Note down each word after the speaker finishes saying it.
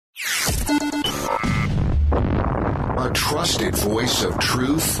your trusted voice of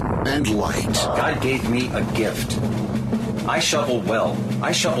truth and light. God gave me a gift. I shovel well.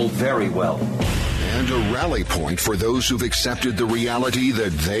 I shovel very well. And a rally point for those who've accepted the reality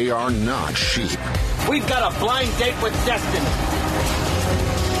that they are not sheep. We've got a blind date with destiny.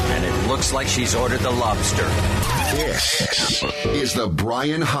 And it looks like she's ordered the lobster. This is the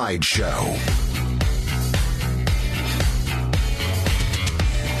Brian Hyde Show.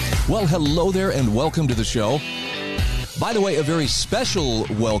 Well, hello there and welcome to the show. By the way, a very special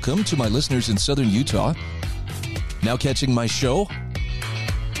welcome to my listeners in southern Utah. Now catching my show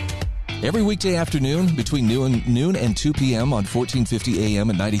every weekday afternoon between noon and 2 p.m. on 1450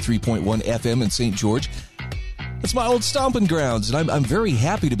 AM and 93.1 FM in St. George. It's my old stomping grounds, and I'm very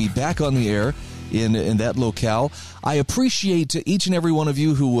happy to be back on the air in that locale. I appreciate each and every one of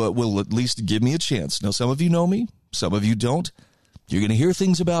you who will at least give me a chance. Now, some of you know me, some of you don't. You're going to hear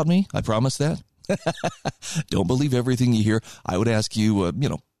things about me. I promise that. Don't believe everything you hear. I would ask you,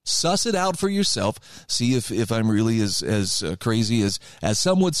 suss it out for yourself. See if I'm really as crazy as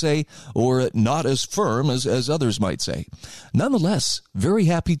some would say, or not as firm as others might say. Nonetheless, very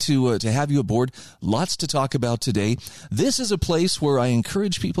happy to have you aboard. Lots to talk about today. This is a place where I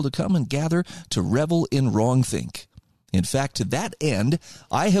encourage people to come and gather to revel in wrongthink. In fact, to that end,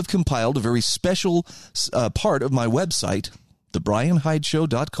 I have compiled a very special part of my website,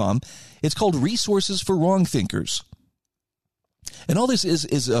 thebrianhydeshow.com. It's called Resources for Wrong Thinkers. And all this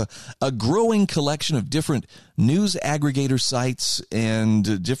is a growing collection of different news aggregator sites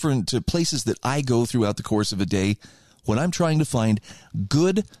and different places that I go throughout the course of a day when I'm trying to find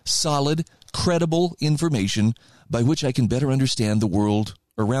good, solid, credible information by which I can better understand the world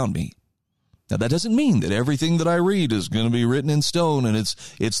around me. Now, that doesn't mean that everything that I read is going to be written in stone and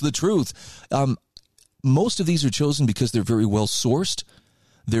it's the truth. Most of these are chosen because they're very well sourced.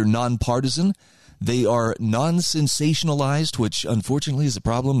 They're nonpartisan. They are non-sensationalized, which unfortunately is a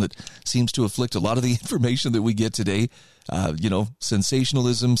problem that seems to afflict a lot of the information that we get today.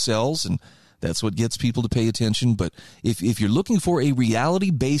 Sensationalism sells, and that's what gets people to pay attention. But if you're looking for a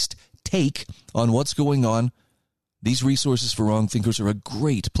reality-based take on what's going on, these resources for wrong thinkers are a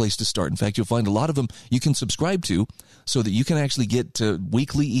great place to start. In fact, you'll find a lot of them you can subscribe to so that you can actually get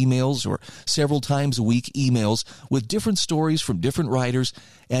weekly emails or several times a week emails with different stories from different writers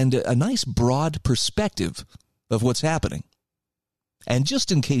and a nice broad perspective of what's happening. And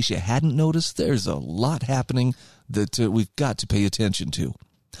just in case you hadn't noticed, there's a lot happening that we've got to pay attention to.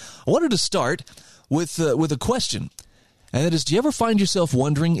 I wanted to start with a question, and that is, do you ever find yourself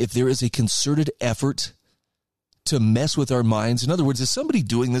wondering if there is a concerted effort to mess with our minds? In other words, is somebody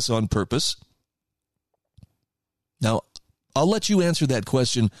doing this on purpose? Now, I'll let you answer that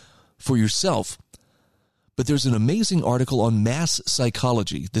question for yourself, but there's an amazing article on mass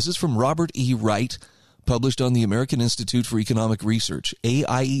psychology. This is from Robert E. Wright, published on the American Institute for Economic Research,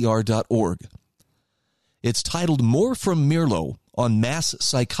 AIER.org. It's titled More from Mearlow on Mass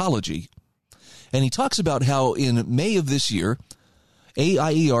Psychology, and he talks about how in May of this year,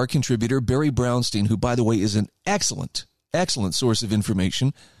 AIER contributor Barry Brownstein, who, by the way, is an excellent source of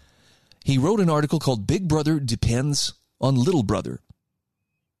information, he wrote an article called Big Brother Depends on Little Brother.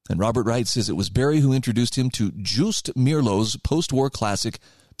 And Robert Wright says it was Barry who introduced him to Joost Meerlow's post-war classic,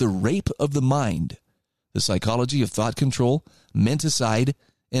 The Rape of the Mind, The Psychology of Thought Control, Menticide,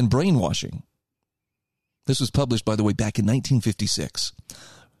 and Brainwashing. This was published, by the way, back in 1956.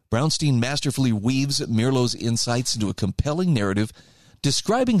 Brownstein masterfully weaves Meerlow's insights into a compelling narrative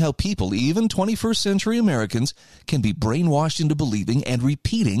describing how people, even 21st century Americans, can be brainwashed into believing and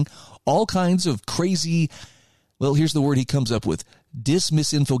repeating all kinds of crazy, well, here's the word he comes up with,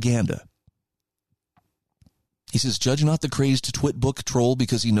 dismissinfoganda. He says, judge not the crazed twit-book troll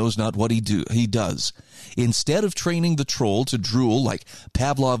because he knows not what he does. Instead of training the troll to drool like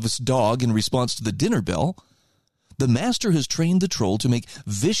Pavlov's dog in response to the dinner bell, the master has trained the troll to make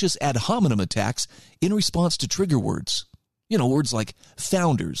vicious ad hominem attacks in response to trigger words. Words like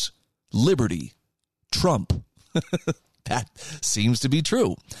founders, liberty, Trump. That seems to be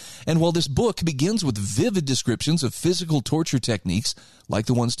true. And while this book begins with vivid descriptions of physical torture techniques, like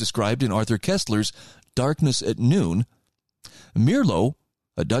the ones described in Arthur Koestler's Darkness at Noon, Meerlow,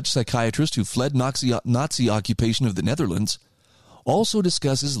 a Dutch psychiatrist who fled Nazi occupation of the Netherlands, also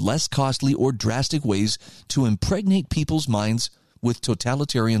discusses less costly or drastic ways to impregnate people's minds with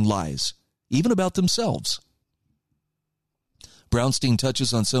totalitarian lies, even about themselves. Brownstein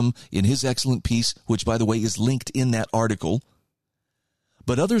touches on some in his excellent piece, which, by the way, is linked in that article.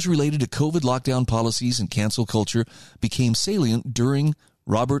 But others related to COVID lockdown policies and cancel culture became salient during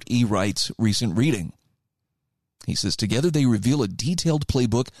Robert E. Wright's recent reading. He says, together they reveal a detailed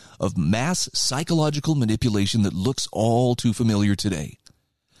playbook of mass psychological manipulation that looks all too familiar today.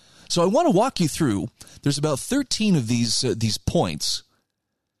 So I want to walk you through, there's about 13 of these points,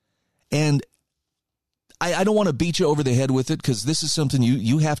 and I don't want to beat you over the head with it because this is something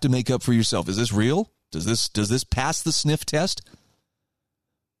you have to make up for yourself. Is this real? Does this pass the sniff test?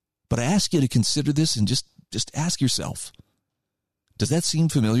 But I ask you to consider this and just ask yourself, does that seem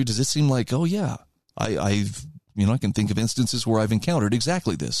familiar? Does it seem like, oh yeah, I can think of instances where I've encountered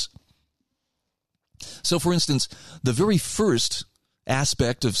exactly this. So for instance, the very first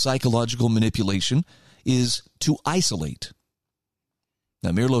aspect of psychological manipulation is to isolate.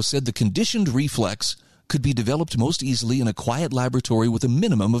 Now, Mirlo said the conditioned reflex could be developed most easily in a quiet laboratory with a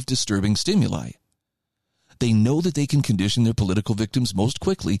minimum of disturbing stimuli. They know that they can condition their political victims most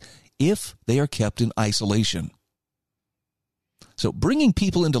quickly if they are kept in isolation. So bringing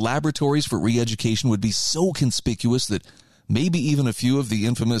people into laboratories for re-education would be so conspicuous that maybe even a few of the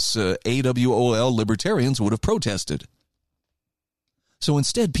infamous AWOL libertarians would have protested. So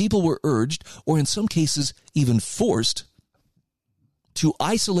instead, people were urged, or in some cases even forced, to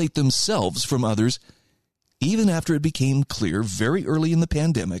isolate themselves from others, even after it became clear very early in the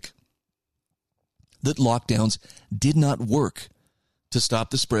pandemic that lockdowns did not work to stop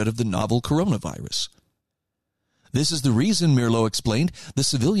the spread of the novel coronavirus. This is the reason, Mirlo explained, the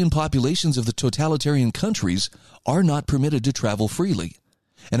civilian populations of the totalitarian countries are not permitted to travel freely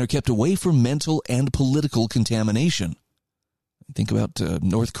and are kept away from mental and political contamination. Think about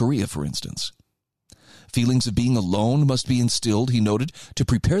North Korea, for instance. Feelings of being alone must be instilled, he noted, to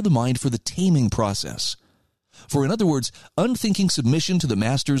prepare the mind for the taming process. For in other words, unthinking submission to the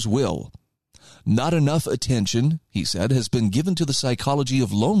master's will. Not enough attention, he said, has been given to the psychology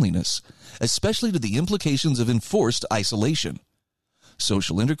of loneliness, especially to the implications of enforced isolation.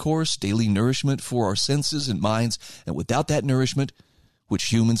 Social intercourse, daily nourishment for our senses and minds, and without that nourishment,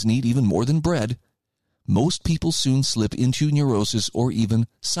 which humans need even more than bread, most people soon slip into neurosis or even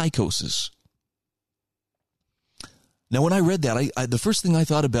psychosis. Now, when I read that, the first thing I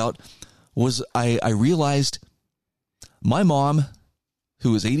thought about was I realized my mom,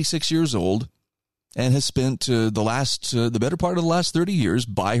 who is 86 years old and has spent the better part of the last 30 years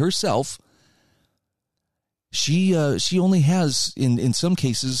by herself, she only has, in some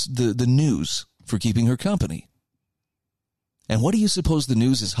cases, the news for keeping her company. And what do you suppose the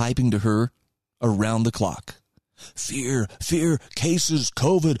news is hyping to her around the clock? Fear, cases,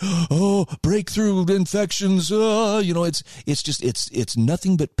 COVID, oh, breakthrough infections, it's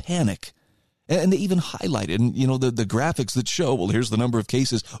nothing but panic. And they even highlighted, the graphics that show, well, here's the number of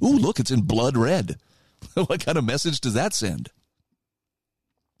cases. Ooh, look, it's in blood red. What kind of message does that send?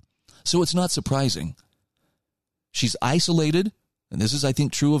 So it's not surprising. She's isolated, and this is, I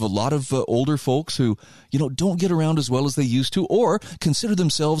think, true of a lot of older folks who, don't get around as well as they used to or consider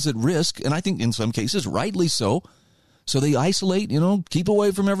themselves at risk, and I think in some cases rightly so. So they isolate, keep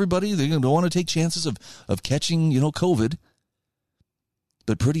away from everybody. They don't want to take chances of catching, COVID.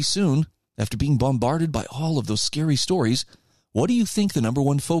 But pretty soon, after being bombarded by all of those scary stories, what do you think the number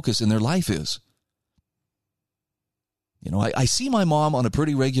one focus in their life is? I see my mom on a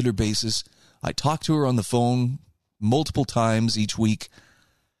pretty regular basis. I talk to her on the phone multiple times each week.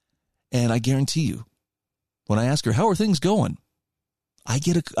 And I guarantee you, when I ask her, how are things going? I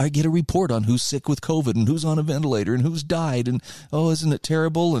get a report on who's sick with COVID and who's on a ventilator and who's died. And, oh, isn't it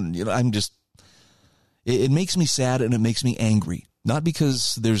terrible? And, it makes me sad and it makes me angry. Not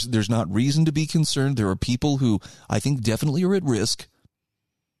because there's not reason to be concerned. There are people who I think definitely are at risk.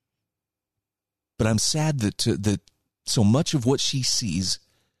 But I'm sad that so much of what she sees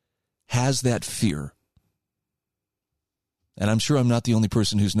has that fear. And I'm sure I'm not the only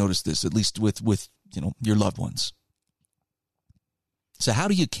person who's noticed this, at least with your loved ones. So how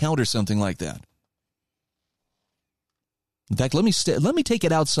do you counter something like that? In fact, let me take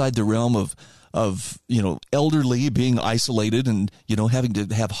it outside the realm of elderly being isolated and, having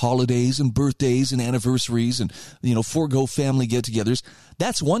to have holidays and birthdays and anniversaries and, forego family get-togethers.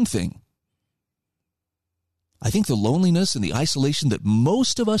 That's one thing. I think the loneliness and the isolation that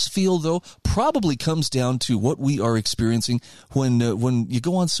most of us feel, though, probably comes down to what we are experiencing when you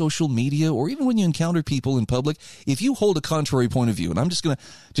go on social media or even when you encounter people in public. If you hold a contrary point of view, and I'm just going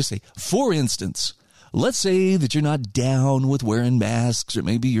to say, for instance, let's say that you're not down with wearing masks, or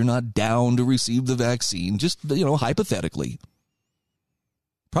maybe you're not down to receive the vaccine, just, hypothetically.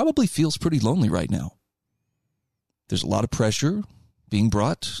 Probably feels pretty lonely right now. There's a lot of pressure being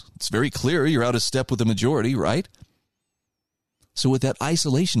brought. It's very clear you're out of step with the majority, right? So with that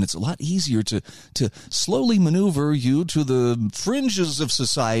isolation, it's a lot easier to slowly maneuver you to the fringes of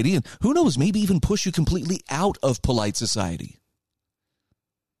society, and who knows, maybe even push you completely out of polite society.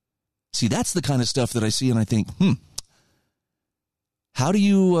 See, that's the kind of stuff that I see and I think, how do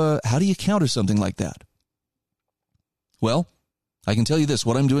you counter something like that? Well, I can tell you this: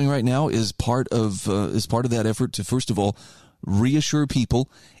 what I'm doing right now is part of that effort to, first of all, reassure people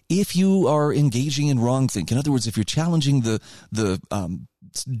if you are engaging in wrongthink. In other words, if you're challenging the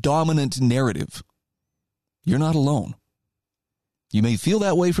dominant narrative, you're not alone. You may feel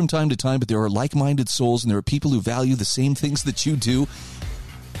that way from time to time, but there are like-minded souls and there are people who value the same things that you do.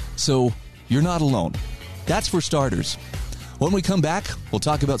 So you're not alone. That's for starters. When we come back, we'll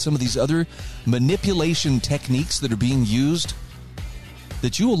talk about some of these other manipulation techniques that are being used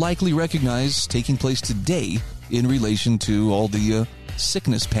that you will likely recognize taking place today in relation to all the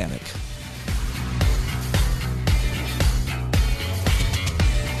sickness panic.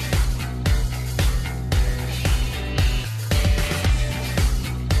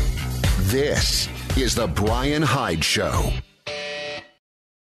 This is The Brian Hyde Show.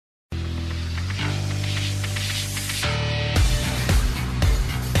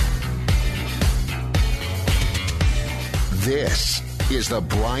 This is The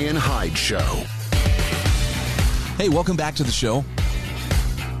Brian Hyde Show. Hey, welcome back to the show.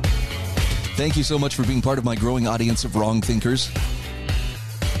 Thank you so much for being part of my growing audience of wrong thinkers.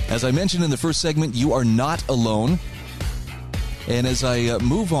 As I mentioned in the first segment, you are not alone. And as I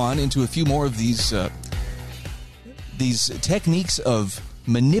move on into a few more of these techniques of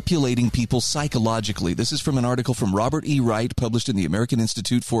manipulating people psychologically, this is from an article from Robert E. Wright, published in the American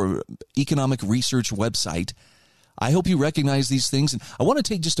Institute for Economic Research website. I hope you recognize these things. And I want to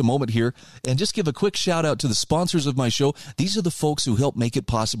take just a moment here and just give a quick shout out to the sponsors of my show. These are the folks who help make it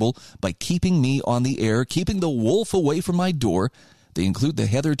possible by keeping me on the air, keeping the wolf away from my door. They include the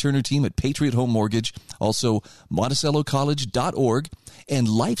Heather Turner team at Patriot Home Mortgage, also MonticelloCollege.org, and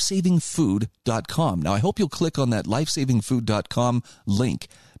LifesavingFood.com. Now, I hope you'll click on that LifesavingFood.com link,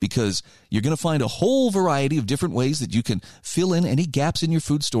 because you're going to find a whole variety of different ways that you can fill in any gaps in your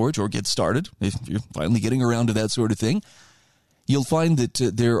food storage or get started, if you're finally getting around to that sort of thing. You'll find that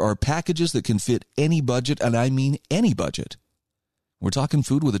there are packages that can fit any budget, and I mean any budget. We're talking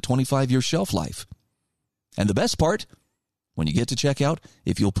food with a 25-year shelf life. And the best part, when you get to checkout,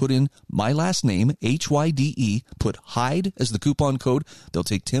 if you'll put in my last name, HYDE, put HYDE as the coupon code, they'll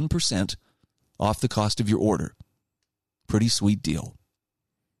take 10% off the cost of your order. Pretty sweet deal.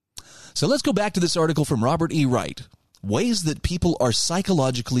 So let's go back to this article from Robert E. Wright, Ways That People Are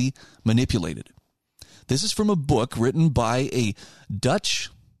Psychologically Manipulated. This is from a book written by a Dutch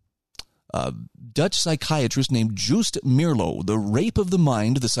psychiatrist named Joost Meerlo, The Rape of the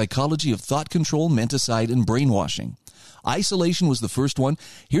Mind, The Psychology of Thought Control, Menticide, and Brainwashing. Isolation was the first one.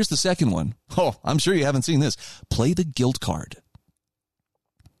 Here's the second one. Oh, I'm sure you haven't seen this. Play the guilt card.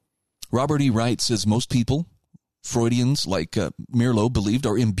 Robert E. Wright says most people, Freudians like Meerlo believed,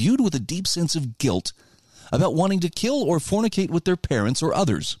 are imbued with a deep sense of guilt about wanting to kill or fornicate with their parents or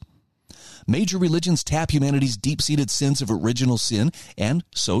others. Major religions tap humanity's deep-seated sense of original sin, and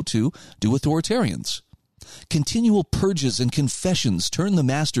so, too, do authoritarians. Continual purges and confessions turn the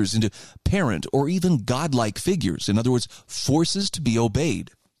masters into parent or even godlike figures, in other words, forces to be obeyed.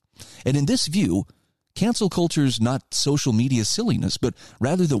 And in this view, cancel culture is not social media silliness, but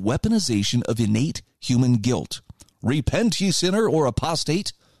rather the weaponization of innate human guilt. Repent, ye sinner, or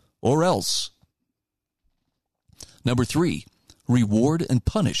apostate, or else. Number 3, reward and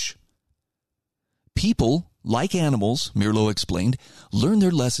punish. People, like animals, Meerlo explained, learn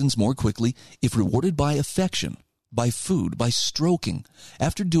their lessons more quickly if rewarded by affection, by food, by stroking,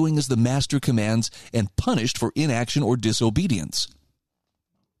 after doing as the master commands, and punished for inaction or disobedience.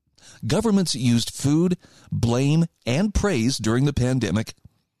 Governments used food, blame, and praise during the pandemic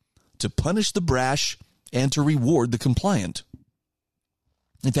to punish the brash and to reward the compliant.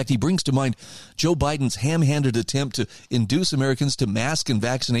 In fact, he brings to mind Joe Biden's ham-handed attempt to induce Americans to mask and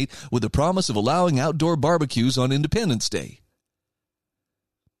vaccinate with the promise of allowing outdoor barbecues on Independence Day.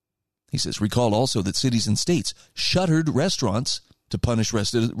 He says, recall also that cities and states shuttered restaurants to punish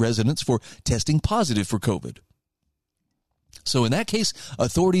residents for testing positive for COVID. So in that case,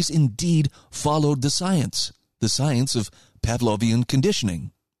 authorities indeed followed the science of Pavlovian conditioning.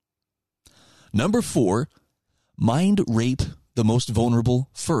 Number 4, mind rape the most vulnerable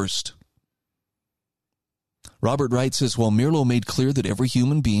first. Robert Wright says, while Meerlo made clear that every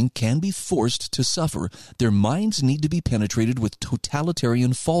human being can be forced to suffer, their minds need to be penetrated with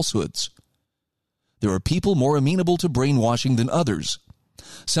totalitarian falsehoods. There are people more amenable to brainwashing than others.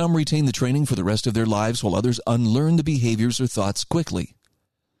 Some retain the training for the rest of their lives, while others unlearn the behaviors or thoughts quickly.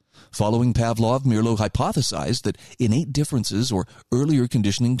 Following Pavlov, Mirlo hypothesized that innate differences or earlier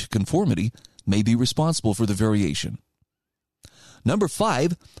conditioning to conformity may be responsible for the variation. Number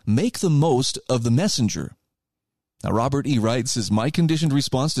 5, make the most of the messenger. Now, Robert E. Wright says, my conditioned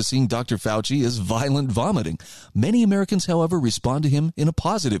response to seeing Dr. Fauci is violent vomiting. Many Americans, however, respond to him in a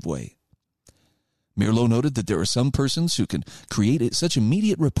positive way. Mirlo noted that there are some persons who can create such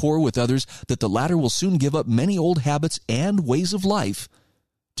immediate rapport with others that the latter will soon give up many old habits and ways of life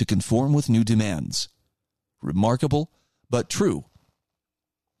to conform with new demands. Remarkable, but true.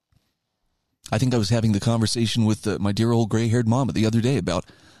 I think I was having the conversation with my dear old gray-haired mama the other day about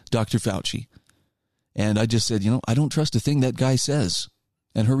Dr. Fauci. And I just said, I don't trust a thing that guy says.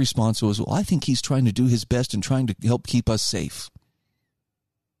 And her response was, well, I think he's trying to do his best and trying to help keep us safe.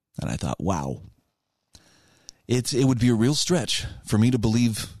 And I thought, wow. It would be a real stretch for me to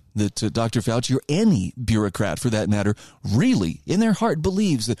believe that Dr. Fauci, or any bureaucrat for that matter, really, in their heart,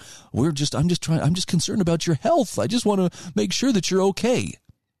 believes that I'm just concerned about your health. I just want to make sure that you're okay.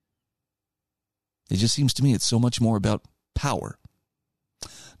 It just seems to me it's so much more about power.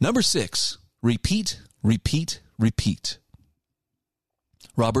 Number 6, repeat, repeat, repeat.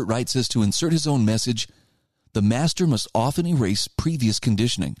 Robert Wright says to insert his own message, the master must often erase previous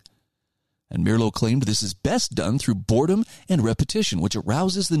conditioning. And Mirlo claimed this is best done through boredom and repetition, which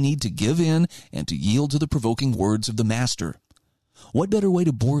arouses the need to give in and to yield to the provoking words of the master. What better way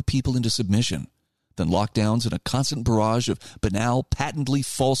to bore people into submission than lockdowns and a constant barrage of banal, patently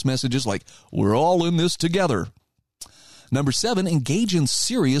false messages like, we're all in this together? Number 7, engage in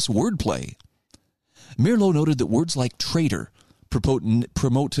serious wordplay. Mirlo noted that words like traitor provoke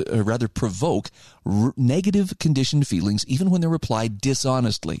negative conditioned feelings even when they're applied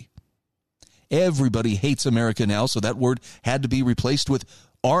dishonestly. Everybody hates America now, so that word had to be replaced with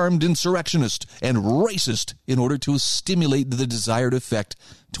armed insurrectionist and racist in order to stimulate the desired effect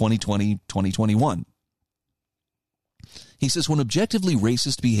 2020-2021. He says when objectively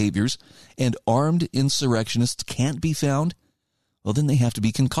racist behaviors and armed insurrectionists can't be found, well, then they have to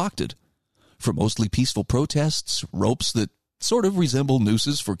be concocted. For mostly peaceful protests, ropes that sort of resemble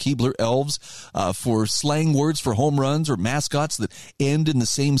nooses for Keebler elves, for slang words for home runs or mascots that end in the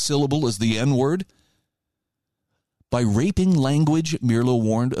same syllable as the N-word. By raping language, Mirlo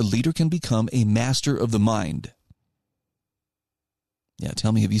warned, a leader can become a master of the mind. Yeah,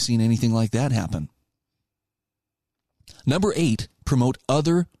 tell me, have you seen anything like that happen? Number 8, promote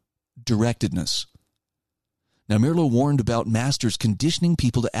other directedness. Now, Mirlo warned about masters conditioning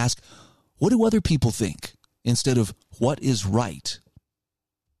people to ask, what do other people think? Instead of what is right.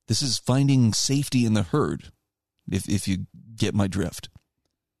 This is finding safety in the herd, if you get my drift.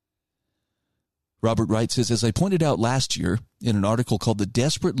 Robert Wright says, as I pointed out last year in an article called The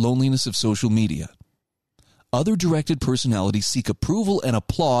Desperate Loneliness of Social Media, other directed personalities seek approval and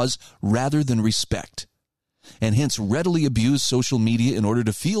applause rather than respect, and hence readily abuse social media in order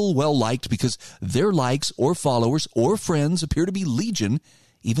to feel well-liked because their likes or followers or friends appear to be legion,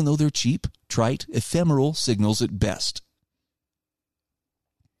 even though they're cheap, trite, ephemeral signals at best.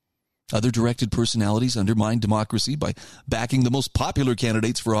 Other directed personalities undermine democracy by backing the most popular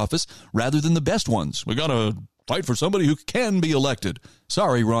candidates for office rather than the best ones. We got to fight for somebody who can be elected.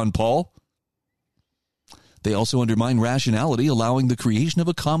 Sorry, Ron Paul. They also undermine rationality, allowing the creation of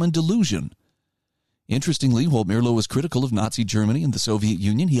a common delusion. Interestingly, while Mirlo was critical of Nazi Germany and the Soviet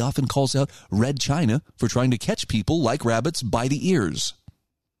Union, he often calls out Red China for trying to catch people like rabbits by the ears.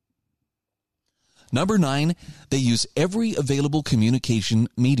 Number 9, they use every available communication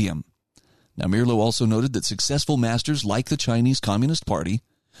medium. Now, Mirlo also noted that successful masters like the Chinese Communist Party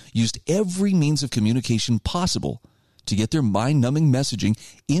used every means of communication possible to get their mind-numbing messaging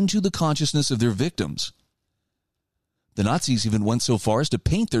into the consciousness of their victims. The Nazis even went so far as to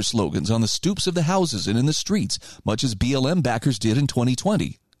paint their slogans on the stoops of the houses and in the streets, much as BLM backers did in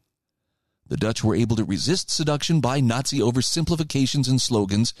 2020. The Dutch were able to resist seduction by Nazi oversimplifications and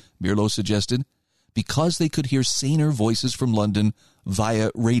slogans, Mirlo suggested, because they could hear saner voices from London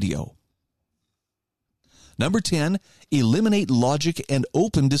via radio. Number 10, eliminate logic and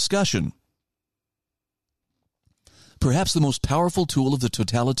open discussion. Perhaps the most powerful tool of the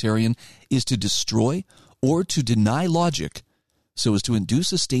totalitarian is to destroy or to deny logic so as to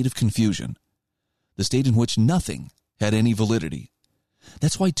induce a state of confusion, the state in which nothing had any validity.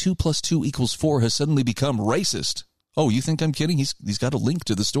 That's why 2 + 2 = 4 has suddenly become racist. Oh, you think I'm kidding? He's got a link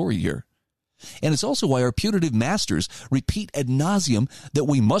to the story here. And it's also why our putative masters repeat ad nauseum that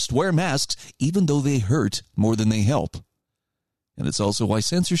we must wear masks even though they hurt more than they help. And it's also why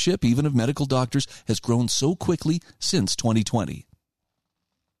censorship, even of medical doctors, has grown so quickly since 2020.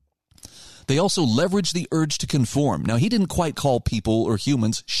 They also leverage the urge to conform. Now, he didn't quite call people or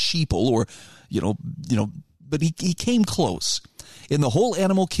humans sheeple or, but he came close. In the whole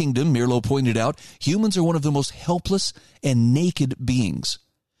animal kingdom, Meerlo pointed out, humans are one of the most helpless and naked beings.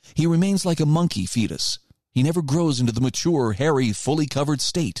 He remains like a monkey fetus. He never grows into the mature, hairy, fully covered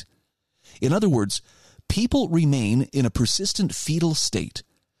state. In other words, people remain in a persistent fetal state,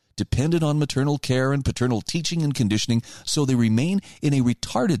 dependent on maternal care and paternal teaching and conditioning, so they remain in a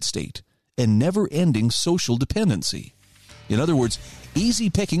retarded state and never-ending social dependency. In other words, easy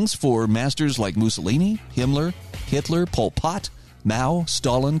pickings for masters like Mussolini, Himmler, Hitler, Pol Pot, Mao,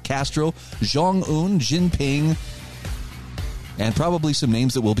 Stalin, Castro, Jong-un, Jinping, and probably some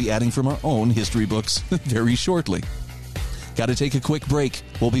names that we'll be adding from our own history books very shortly. Got to take a quick break.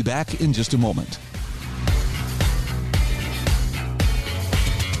 We'll be back in just a moment.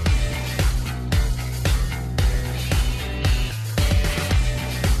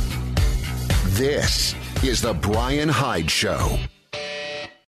 This is The Brian Hyde Show.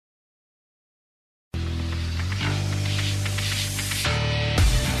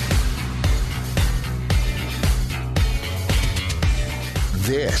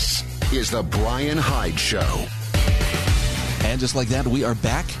 This is The Brian Hyde Show. And just like that, we are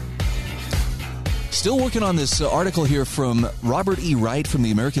back. Still working on this article here from Robert E. Wright from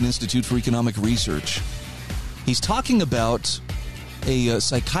the American Institute for Economic Research. He's talking about a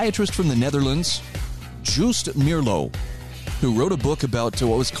psychiatrist from the Netherlands, Joost Meerlo, who wrote a book about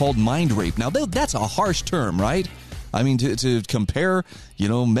what was called mind rape. Now, that's a harsh term, right? I mean, to compare,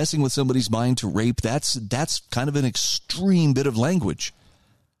 messing with somebody's mind to rape, that's kind of an extreme bit of language.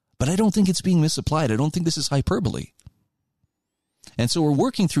 But I don't think it's being misapplied. I don't think this is hyperbole. And so we're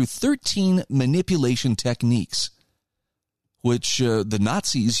working through 13 manipulation techniques, which the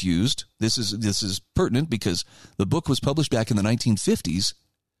Nazis used. This is pertinent because the book was published back in the 1950s.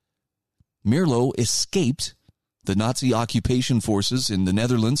 Meerlo escaped the Nazi occupation forces in the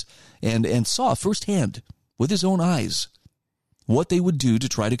Netherlands and saw firsthand with his own eyes what they would do to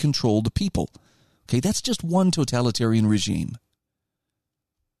try to control the people. Okay, that's just one totalitarian regime.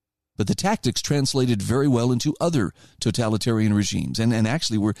 But the tactics translated very well into other totalitarian regimes. And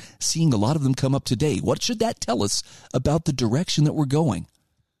actually, we're seeing a lot of them come up today. What should that tell us about the direction that we're going?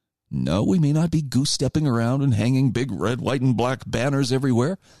 No, we may not be goose-stepping around and hanging big red, white, and black banners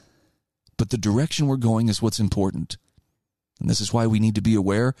everywhere. But the direction we're going is what's important. And this is why we need to be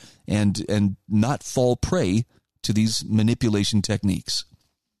aware and not fall prey to these manipulation techniques.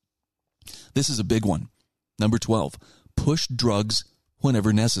 This is a big one. Number 12, push drugs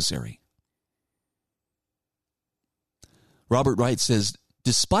whenever necessary. Robert Wright says,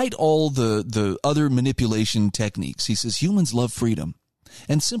 despite all the other manipulation techniques, he says humans love freedom,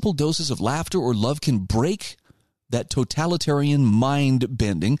 and simple doses of laughter or love can break that totalitarian mind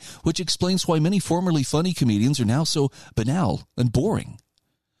bending, which explains why many formerly funny comedians are now so banal and boring.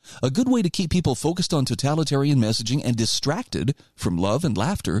 A good way to keep people focused on totalitarian messaging and distracted from love and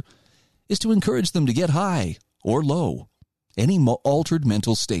laughter is to encourage them to get high or low. Any altered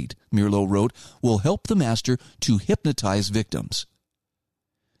mental state, Meerlo wrote, will help the master to hypnotize victims.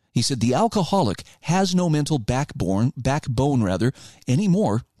 He said the alcoholic has no mental backbone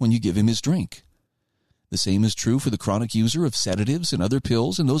anymore when you give him his drink. The same is true for the chronic user of sedatives and other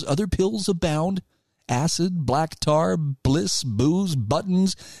pills, and those other pills abound. Acid, black tar, bliss, booze,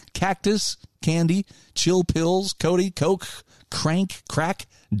 buttons, cactus, candy, chill pills, Cody, coke, crank, crack,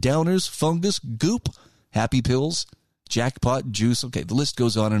 downers, fungus, goop, happy pills, jackpot, juice. Okay, the list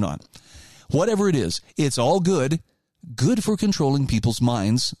goes on and on. Whatever it is, it's all good for controlling people's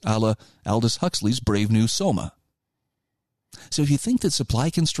minds, a la Aldous Huxley's Brave New Soma. So if you think that supply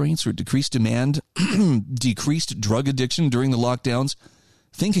constraints or decreased demand decreased drug addiction during the lockdowns,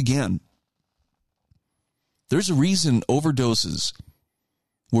 think again. There's a reason overdoses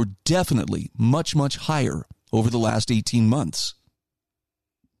were definitely much, much higher over the last 18 months.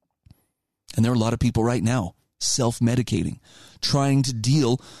 And there are a lot of people right now self-medicating, trying to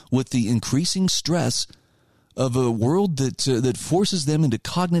deal with the increasing stress of a world that forces them into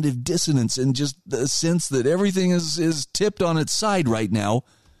cognitive dissonance and just the sense that everything is tipped on its side right now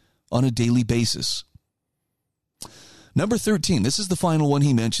on a daily basis. Number 13, this is the final one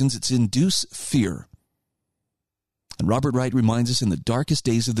he mentions. It's induce fear. And Robert Wright reminds us in the darkest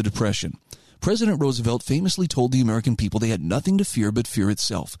days of the Depression, President Roosevelt famously told the American people they had nothing to fear but fear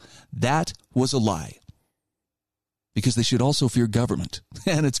itself. That was a lie. Because they should also fear government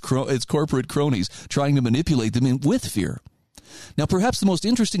and its corporate cronies trying to manipulate them with fear. Now, perhaps the most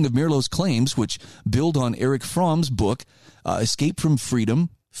interesting of Meerlo's claims, which build on Erich Fromm's book, Escape from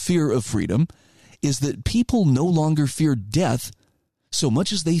Freedom, Fear of Freedom, is that people no longer fear death so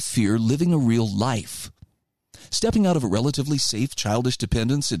much as they fear living a real life. Stepping out of a relatively safe childish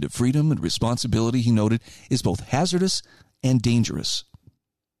dependence into freedom and responsibility, he noted, is both hazardous and dangerous.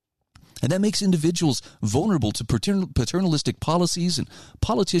 And that makes individuals vulnerable to paternalistic policies and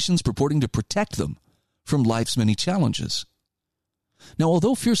politicians purporting to protect them from life's many challenges. Now,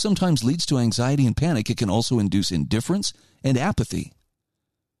 although fear sometimes leads to anxiety and panic, it can also induce indifference and apathy.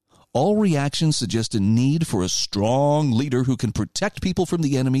 All reactions suggest a need for a strong leader who can protect people from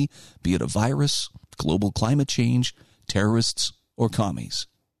the enemy, be it a virus, global climate change, terrorists, or commies.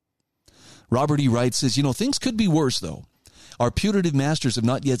 Robert E. Wright says, things could be worse, though. Our putative masters have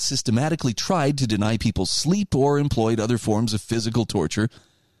not yet systematically tried to deny people sleep or employed other forms of physical torture,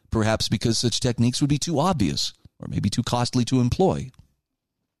 perhaps because such techniques would be too obvious or maybe too costly to employ.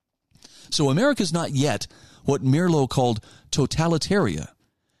 So America's not yet what Mirlo called totalitaria,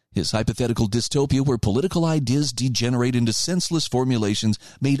 his hypothetical dystopia where political ideas degenerate into senseless formulations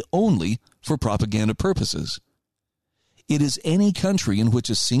made only for propaganda purposes. It is any country in which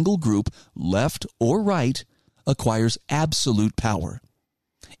a single group, left or right, acquires absolute power.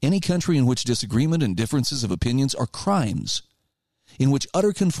 Any country in which disagreement and differences of opinions are crimes, in which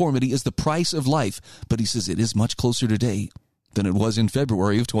utter conformity is the price of life, but he says it is much closer today than it was in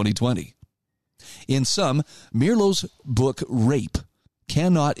February of 2020. In sum, Mirlo's book, Rape,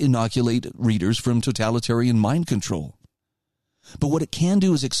 cannot inoculate readers from totalitarian mind control. But what it can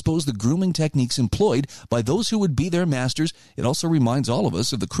do is expose the grooming techniques employed by those who would be their masters. It also reminds all of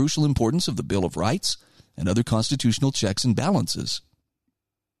us of the crucial importance of the Bill of Rights and other constitutional checks and balances.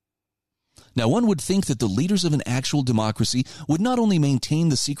 Now, one would think that the leaders of an actual democracy would not only maintain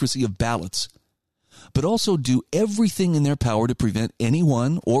the secrecy of ballots, but also do everything in their power to prevent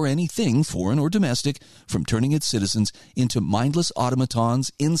anyone or anything, foreign or domestic, from turning its citizens into mindless automatons,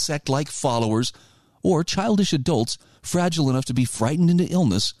 insect-like followers, or childish adults fragile enough to be frightened into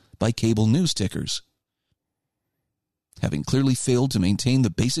illness by cable news tickers. Having clearly failed to maintain the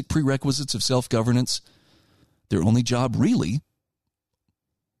basic prerequisites of self-governance, their only job really,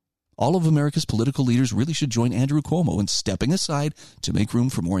 all of America's political leaders really should join Andrew Cuomo in stepping aside to make room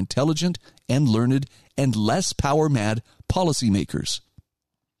for more intelligent and learned and less power-mad policymakers.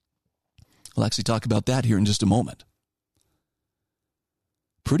 We'll actually talk about that here in just a moment.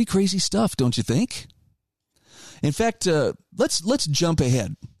 Pretty crazy stuff, don't you think? In fact, let's jump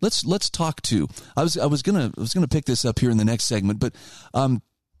ahead. Let's talk to. I was gonna pick this up here in the next segment, but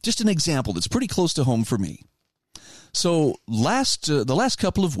just an example that's pretty close to home for me. So the last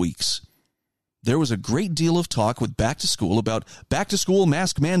couple of weeks, there was a great deal of talk with back to school about back to school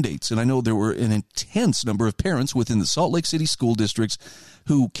mask mandates, and I know there were an intense number of parents within the Salt Lake City school districts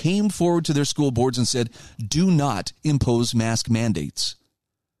who came forward to their school boards and said, "Do not impose mask mandates."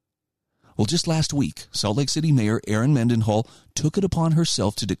 Well, just last week, Salt Lake City Mayor Erin Mendenhall took it upon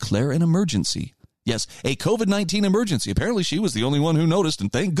herself to declare an emergency. Yes, a COVID-19 emergency. Apparently she was the only one who noticed,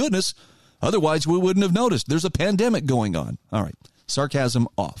 and thank goodness. Otherwise, we wouldn't have noticed. There's a pandemic going on. All right, sarcasm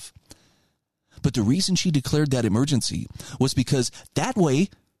off. But the reason she declared that emergency was because that way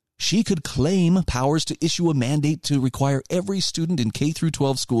she could claim powers to issue a mandate to require every student in K through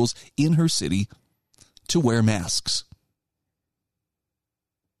 12 schools in her city to wear masks.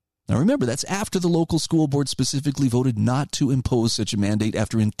 Now remember, that's after the local school board specifically voted not to impose such a mandate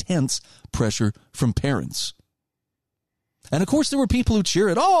after intense pressure from parents. And of course, there were people who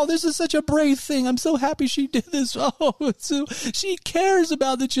cheered, "Oh, this is such a brave thing. I'm so happy she did this. Oh, she cares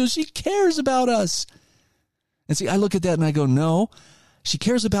about the children. She cares about us." And see, I look at that and I go, no, she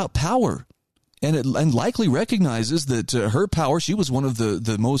cares about power. And likely recognizes that her power, she was one of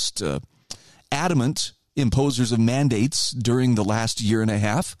the most adamant imposers of mandates during the last year and a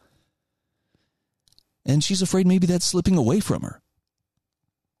half. And she's afraid maybe that's slipping away from her.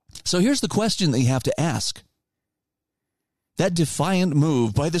 So here's the question that you have to ask. That defiant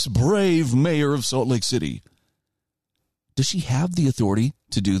move by this brave mayor of Salt Lake City, does she have the authority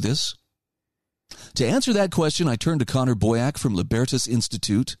to do this? To answer that question, I turned to Connor Boyack from Libertas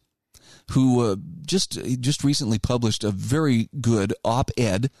Institute, who just recently published a very good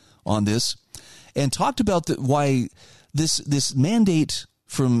op-ed on this and talked about why this mandate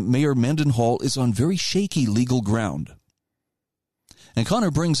from Mayor Mendenhall is on very shaky legal ground. And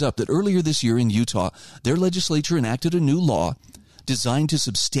Connor brings up that earlier this year in Utah, their legislature enacted a new law designed to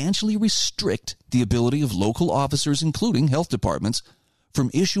substantially restrict the ability of local officers, including health departments,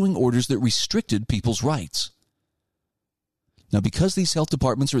 from issuing orders that restricted people's rights. Now, because these health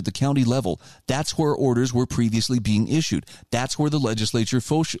departments are at the county level, that's where orders were previously being issued. That's where the legislature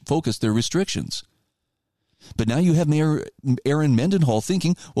focused their restrictions. But now you have Mayor Erin Mendenhall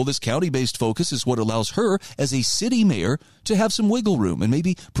thinking, well, this county-based focus is what allows her as a city mayor to have some wiggle room and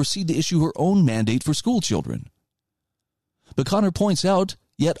maybe proceed to issue her own mandate for school children. But Connor points out,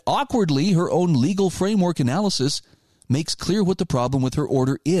 yet awkwardly, her own legal framework analysis makes clear what the problem with her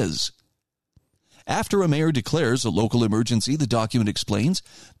order is. After a mayor declares a local emergency, the document explains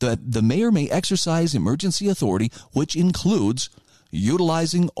that the mayor may exercise emergency authority, which includes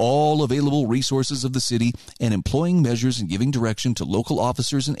utilizing all available resources of the city and employing measures and giving direction to local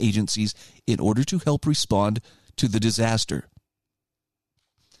officers and agencies in order to help respond to the disaster.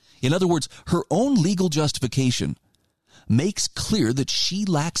 In other words, her own legal justification makes clear that she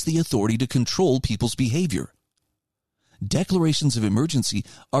lacks the authority to control people's behavior. Declarations of emergency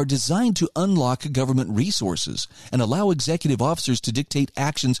are designed to unlock government resources and allow executive officers to dictate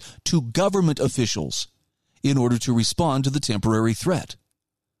actions to government officials in order to respond to the temporary threat.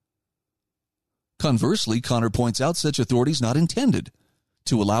 Conversely, Connor points out such authority is not intended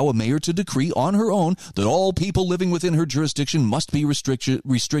to allow a mayor to decree on her own that all people living within her jurisdiction must be restricted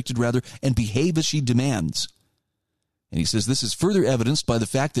and behave as she demands. And he says this is further evidenced by the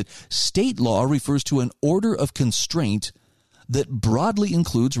fact that state law refers to an order of constraint that broadly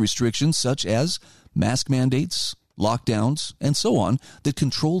includes restrictions such as mask mandates, lockdowns, and so on that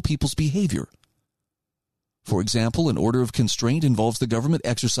control people's behavior. For example, an order of constraint involves the government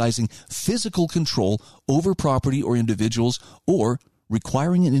exercising physical control over property or individuals, or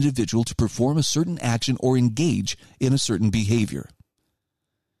requiring an individual to perform a certain action or engage in a certain behavior.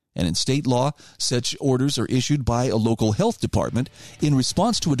 And in state law, such orders are issued by a local health department in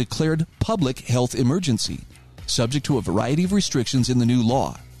response to a declared public health emergency, subject to a variety of restrictions in the new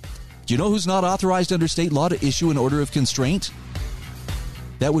law. Do you know who's not authorized under state law to issue an order of constraint?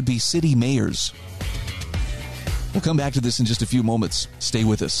 That would be city mayors. We'll come back to this in just a few moments. Stay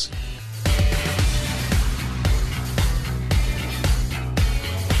with us.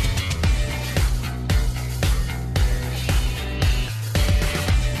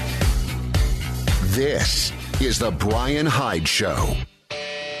 This is the Brian Hyde Show.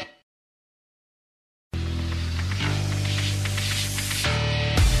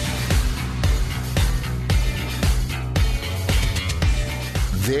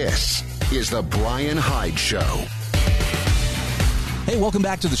 This is the Brian Hyde Show. Hey, welcome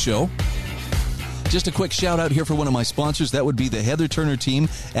back to the show. Just a quick shout out here for one of my sponsors. That would be the Heather Turner team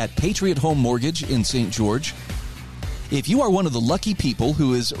at Patriot Home Mortgage in St. George. If you are one of the lucky people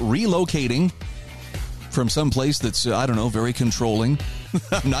who is relocating from some place that's, very controlling,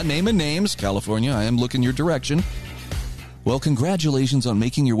 I'm not naming names, California, I am looking your direction. Well, congratulations on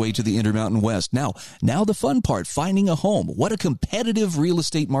making your way to the Intermountain West. Now the fun part, finding a home. What a competitive real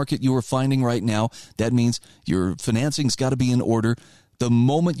estate market you are finding right now. That means your financing's got to be in order. The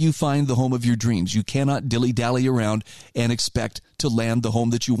moment you find the home of your dreams, you cannot dilly-dally around and expect to land the home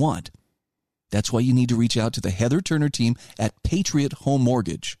that you want. That's why you need to reach out to the Heather Turner team at Patriot Home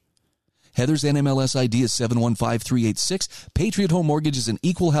Mortgage. Heather's NMLS ID is 715386. Patriot Home Mortgage is an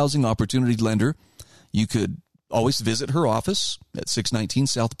equal housing opportunity lender. You could always visit her office at 619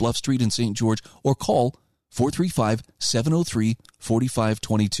 South Bluff Street in St. George or call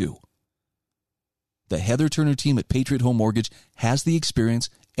 435-703-4522. The Heather Turner team at Patriot Home Mortgage has the experience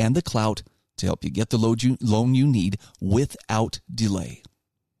and the clout to help you get the loan you need without delay.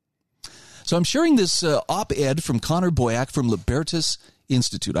 So I'm sharing this op-ed from Connor Boyack from Libertas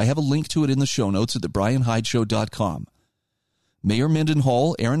Institute. I have a link to it in the show notes at thebrianhydeshow.com. Mayor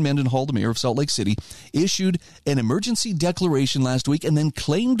Mendenhall, Erin Mendenhall, the mayor of Salt Lake City, issued an emergency declaration last week and then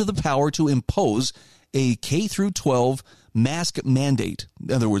claimed the power to impose a K-12 mask mandate.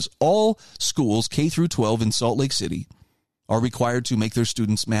 In other words, all schools K-12 in Salt Lake City are required to make their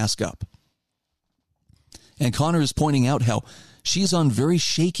students mask up. And Connor is pointing out how she's on very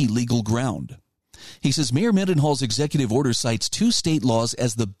shaky legal ground. He says Mayor Mendenhall's executive order cites two state laws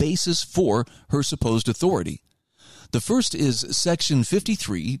as the basis for her supposed authority. The first is Section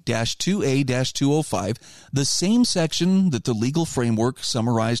 53-2A-205, the same section that the legal framework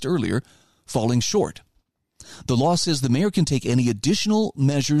summarized earlier, falling short. The law says the mayor can take any additional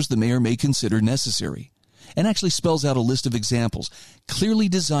measures the mayor may consider necessary, and actually spells out a list of examples, clearly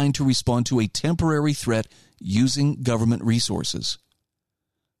designed to respond to a temporary threat using government resources.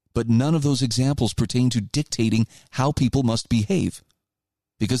 But none of those examples pertain to dictating how people must behave,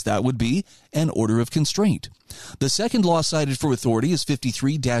 because that would be an order of constraint. The second law cited for authority is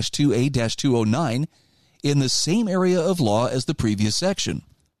 53-2A-209 in the same area of law as the previous section.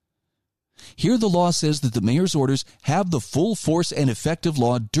 Here the law says that the mayor's orders have the full force and effect of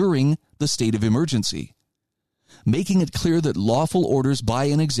law during the state of emergency. making it clear that lawful orders by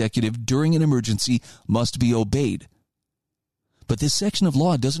an executive during an emergency must be obeyed. But this section of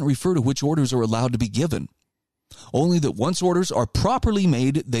law doesn't refer to which orders are allowed to be given. Only that once orders are properly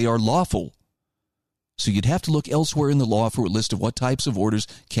made, they are lawful. So you'd have to look elsewhere in the law for a list of what types of orders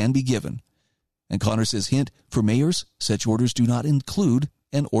can be given. And Connor says, hint, for mayors, such orders do not include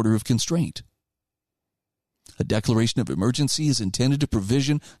an order of constraint. A declaration of emergency is intended to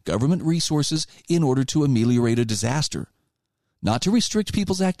provision government resources in order to ameliorate a disaster, not to restrict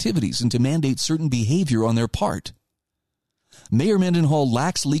people's activities and to mandate certain behavior on their part. Mayor Mendenhall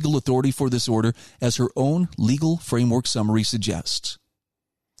lacks legal authority for this order, as her own legal framework summary suggests.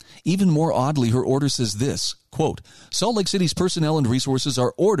 Even more oddly, her order says this, quote, Salt Lake City's personnel and resources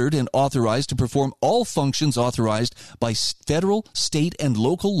are ordered and authorized to perform all functions authorized by federal, state, and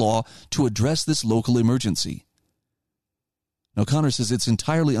local law to address this local emergency. Now, Connor says it's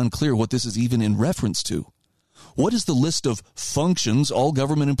entirely unclear what this is even in reference to. What is the list of functions all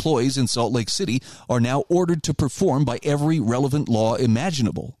government employees in Salt Lake City are now ordered to perform by every relevant law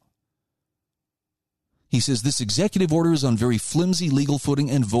imaginable? He says this executive order is on very flimsy legal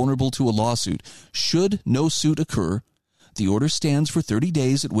footing and vulnerable to a lawsuit. Should no suit occur, the order stands for 30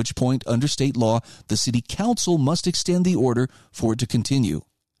 days, at which point, under state law, the city council must extend the order for it to continue.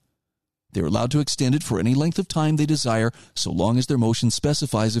 They're allowed to extend it for any length of time they desire, so long as their motion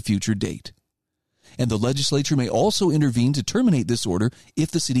specifies a future date. And the legislature may also intervene to terminate this order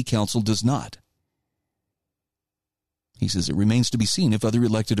if the city council does not. He says it remains to be seen if other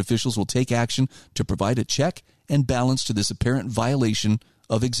elected officials will take action to provide a check and balance to this apparent violation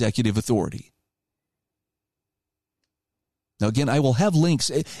of executive authority. Now, again, I will have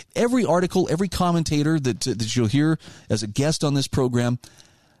links. Every article, every commentator that you'll hear as a guest on this program,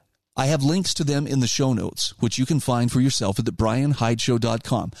 I have links to them in the show notes, which you can find for yourself at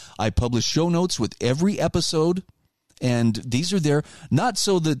thebrianhydeshow.com. I publish show notes with every episode, and these are there not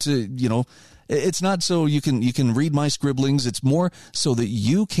so that, it's not so you can read my scribblings. It's more so that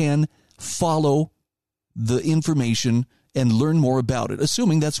you can follow the information and learn more about it,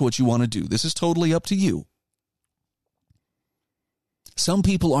 assuming that's what you want to do. This is totally up to you. Some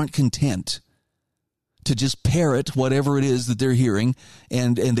people aren't content to just parrot whatever it is that they're hearing,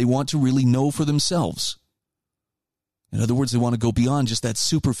 and they want to really know for themselves. In other words, they want to go beyond just that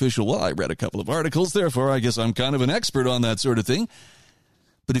superficial, well, I read a couple of articles, therefore I guess I'm kind of an expert on that sort of thing.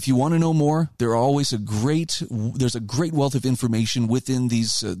 But if you want to know more, there's a great wealth of information within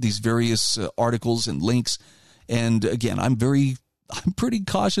these various articles and links. And again, I'm pretty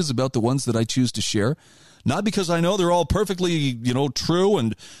cautious about the ones that I choose to share. Not because I know they're all perfectly, true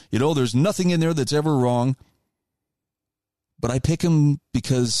and, there's nothing in there that's ever wrong. But I pick them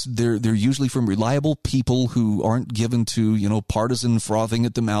because they're usually from reliable people who aren't given to, partisan frothing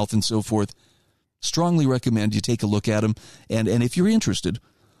at the mouth and so forth. Strongly recommend you take a look at them. And if you're interested,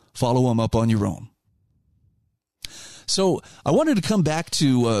 follow them up on your own. So I wanted to come back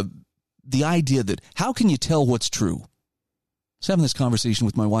to the idea that how can you tell what's true? I was having this conversation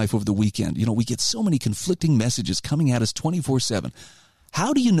with my wife over the weekend. We get so many conflicting messages coming at us 24/7.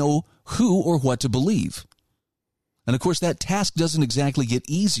 How do you know who or what to believe? And, of course, that task doesn't exactly get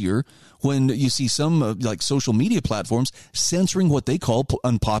easier when you see some, like social media platforms, censoring what they call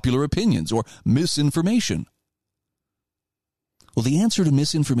unpopular opinions or misinformation. Well, the answer to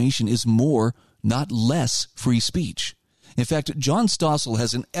misinformation is more, not less, free speech. In fact, John Stossel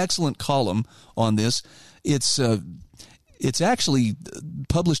has an excellent column on this. It's actually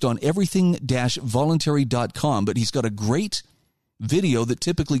published on everything-voluntary.com, but he's got a great video that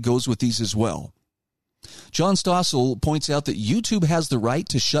typically goes with these as well. John Stossel points out that YouTube has the right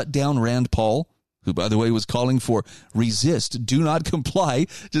to shut down Rand Paul, who, by the way, was calling for resist, do not comply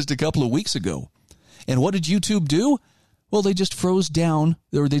just a couple of weeks ago. And what did YouTube do? Well, they just froze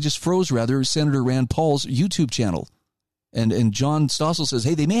Senator Rand Paul's YouTube channel. And John Stossel says,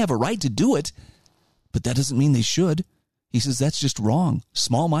 hey, they may have a right to do it, but that doesn't mean they should. He says that's just wrong,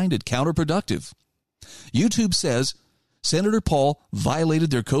 small-minded, counterproductive. YouTube says Senator Paul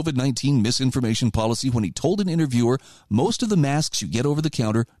violated their COVID-19 misinformation policy when he told an interviewer most of the masks you get over the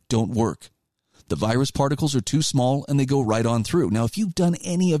counter don't work. The virus particles are too small and they go right on through. Now, if you've done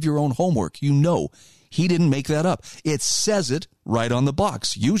any of your own homework, you know he didn't make that up. It says it right on the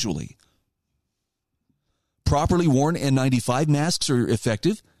box, usually. Properly worn N95 masks are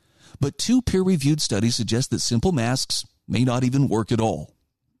effective, but 2 peer-reviewed studies suggest that simple masks may not even work at all.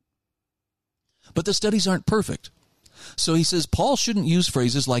 But the studies aren't perfect. So he says Paul shouldn't use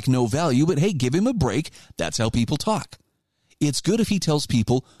phrases like no value, but hey, give him a break. That's how people talk. It's good if he tells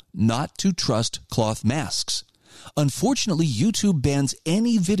people not to trust cloth masks. Unfortunately, YouTube bans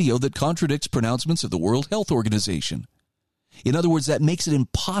any video that contradicts pronouncements of the World Health Organization. In other words, that makes it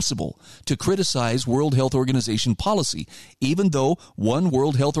impossible to criticize World Health Organization policy, even though one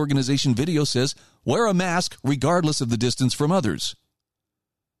World Health Organization video says, wear a mask regardless of the distance from others.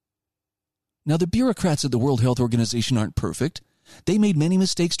 Now, the bureaucrats at the World Health Organization aren't perfect. They made many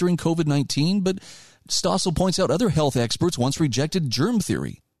mistakes during COVID-19, but Stossel points out other health experts once rejected germ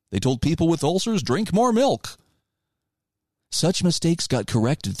theory. They told people with ulcers, drink more milk. Such mistakes got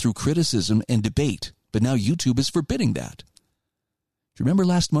corrected through criticism and debate, but now YouTube is forbidding that. Do you remember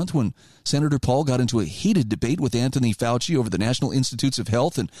last month when Senator Paul got into a heated debate with Anthony Fauci over the National Institutes of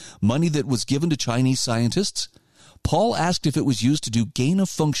Health and money that was given to Chinese scientists? Paul asked if it was used to do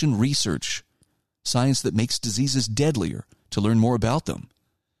gain-of-function research, science that makes diseases deadlier, to learn more about them.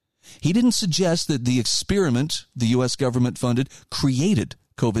 He didn't suggest that the experiment the U.S. government funded created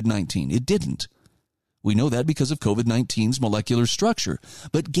COVID-19. It didn't. We know that because of COVID-19's molecular structure.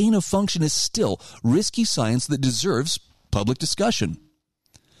 But gain-of-function is still risky science that deserves public discussion.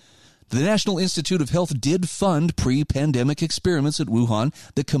 The National Institute of Health did fund pre-pandemic experiments at Wuhan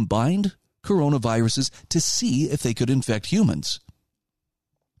that combined coronaviruses to see if they could infect humans.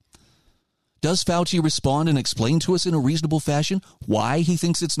 Does Fauci respond and explain to us in a reasonable fashion why he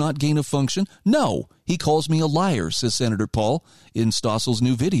thinks it's not gain of function? No, he calls me a liar, says Senator Paul in Stossel's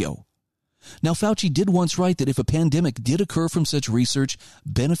new video. Now, Fauci did once write that if a pandemic did occur from such research,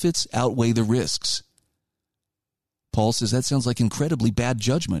 benefits outweigh the risks. Paul says that sounds like incredibly bad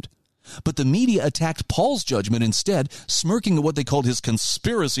judgment. But the media attacked Paul's judgment instead, smirking at what they called his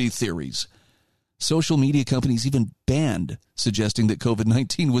conspiracy theories. Social media companies even banned suggesting that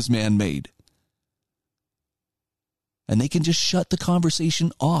COVID-19 was man-made. And they can just shut the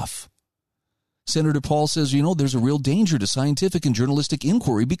conversation off. Senator Paul says, there's a real danger to scientific and journalistic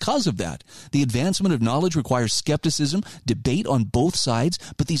inquiry because of that. The advancement of knowledge requires skepticism, debate on both sides,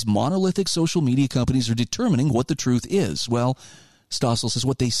 but these monolithic social media companies are determining what the truth is. Well, Stossel says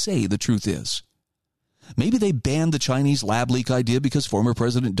what they say the truth is. Maybe they banned the Chinese lab leak idea because former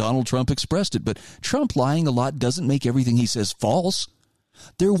President Donald Trump expressed it, but Trump lying a lot doesn't make everything he says false.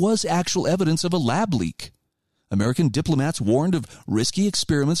 There was actual evidence of a lab leak. American diplomats warned of risky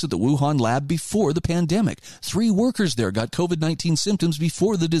experiments at the Wuhan lab before the pandemic. 3 workers there got COVID-19 symptoms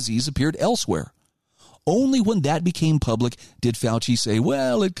before the disease appeared elsewhere. Only when that became public did Fauci say,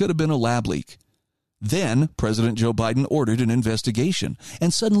 well, it could have been a lab leak. Then President Joe Biden ordered an investigation,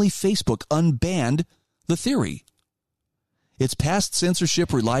 and suddenly Facebook unbanned the theory. Its past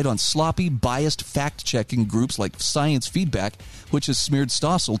censorship relied on sloppy, biased fact-checking groups like Science Feedback, which has smeared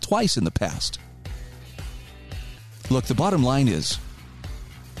Stossel twice in the past. Look, the bottom line is,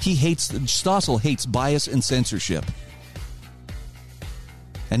 Stossel hates bias and censorship.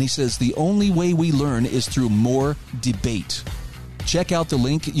 And he says the only way we learn is through more debate. Check out the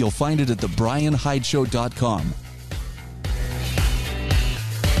link. You'll find it at thebrianhydeshow.com.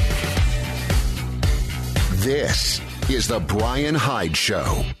 This is The Brian Hyde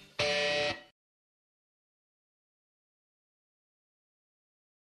Show.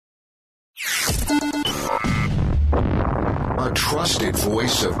 A trusted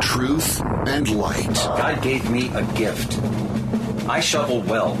voice of truth and light. God gave me a gift. I shovel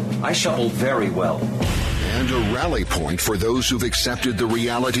well. I shovel very well. And a rally point for those who've accepted the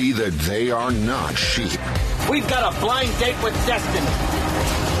reality that they are not sheep. We've got a blind date with destiny.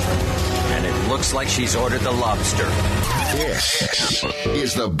 And it looks like she's ordered the lobster. This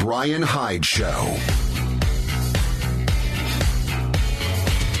is The Brian Hyde Show.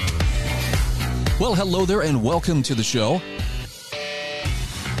 Well, hello there and welcome to the show.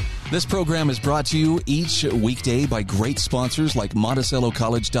 This program is brought to you each weekday by great sponsors like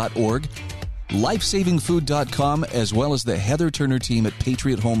MonticelloCollege.org, LifesavingFood.com, as well as the Heather Turner team at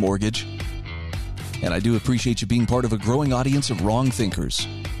Patriot Home Mortgage. And I do appreciate you being part of a growing audience of wrong thinkers.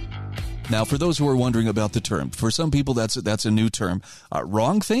 Now, for those who are wondering about the term, for some people that's a new term.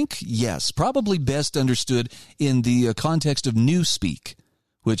 Wrong think? Yes, probably best understood in the context of newspeak,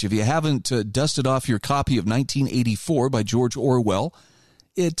 which if you haven't dusted off your copy of 1984 by George Orwell,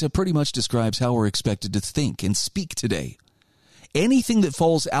 it pretty much describes how we're expected to think and speak today. Anything that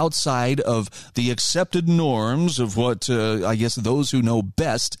falls outside of the accepted norms of what, I guess, those who know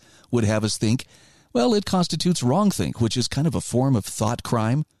best would have us think, well, it constitutes wrongthink, which is kind of a form of thought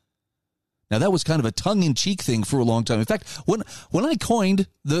crime. Now, that was kind of a tongue-in-cheek thing for a long time. In fact, when I coined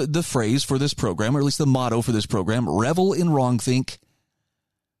the phrase for this program, or at least the motto for this program, revel in wrongthink,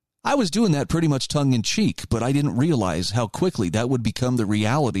 I was doing that pretty much tongue-in-cheek, but I didn't realize how quickly that would become the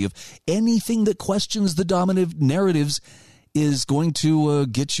reality of anything that questions the dominant narratives is going to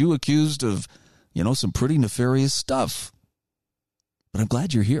get you accused of some pretty nefarious stuff. But I'm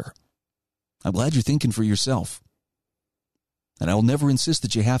glad you're here. I'm glad you're thinking for yourself. And I will never insist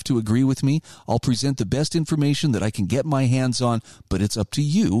that you have to agree with me. I'll present the best information that I can get my hands on, but it's up to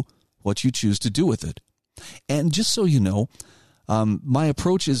you what you choose to do with it. And just so you know, my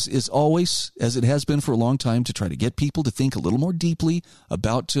approach is always, as it has been for a long time, to try to get people to think a little more deeply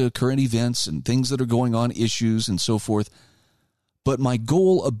about current events and things that are going on, issues and so forth. But my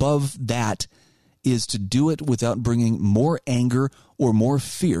goal above that is to do it without bringing more anger or more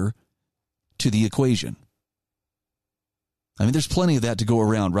fear to the equation. I mean, there's plenty of that to go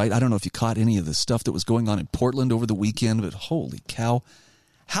around, right? I don't know if you caught any of the stuff that was going on in Portland over the weekend, but holy cow.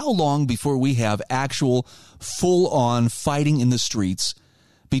 How long before we have actual full-on fighting in the streets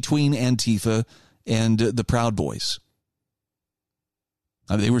between Antifa and the Proud Boys?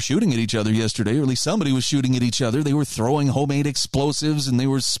 I mean, they were shooting at each other yesterday, or at least somebody was shooting at each other. They were throwing homemade explosives, and they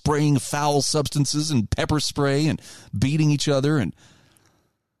were spraying foul substances and pepper spray and beating each other. And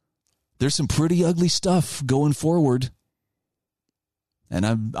there's some pretty ugly stuff going forward. And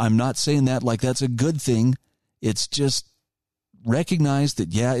I'm not saying that like that's a good thing. It's just recognize that,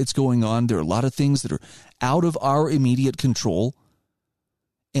 yeah, it's going on. There are a lot of things that are out of our immediate control.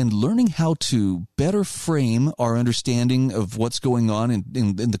 And learning how to better frame our understanding of what's going on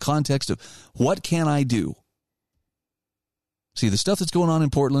in the context of what can I do? See, the stuff that's going on in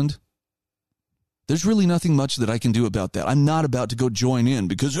Portland, there's really nothing much that I can do about that. I'm not about to go join in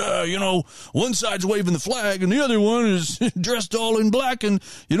because, one side's waving the flag and the other one is dressed all in black and,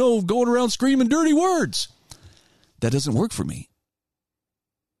 going around screaming dirty words. That doesn't work for me.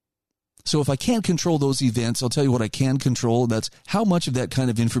 So if I can't control those events, I'll tell you what I can control. That's how much of that kind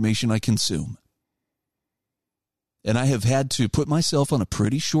of information I consume. And I have had to put myself on a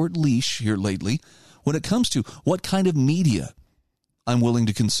pretty short leash here lately when it comes to what kind of media I'm willing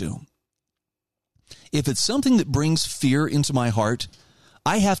to consume. If it's something that brings fear into my heart,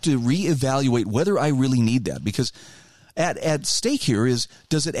 I have to reevaluate whether I really need that, because at stake here is,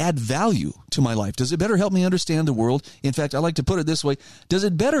 does it add value to my life? Does it better help me understand the world? In fact, I like to put it this way. Does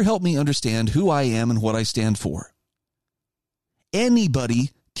it better help me understand who I am and what I stand for?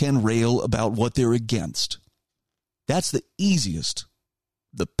 Anybody can rail about what they're against. That's the easiest,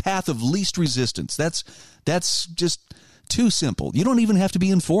 the path of least resistance. That's just too simple. You don't even have to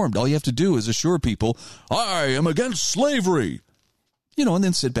be informed. All you have to do is assure people, I am against slavery. And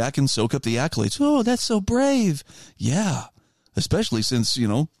then sit back and soak up the accolades. Oh, that's so brave. Yeah, especially since,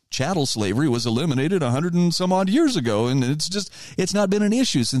 chattel slavery was eliminated 100 and some odd years ago. And it's not been an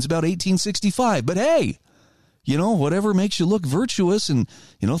issue since about 1865. But hey, whatever makes you look virtuous, and,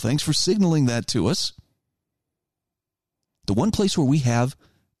 thanks for signaling that to us. The one place where we have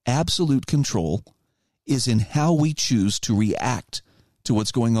absolute control is in how we choose to react to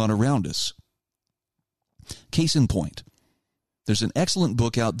what's going on around us. Case in point. There's an excellent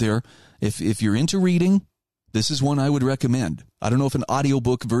book out there. If you're into reading, this is one I would recommend. I don't know if an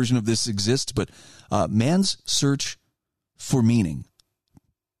audiobook version of this exists, but Man's Search for Meaning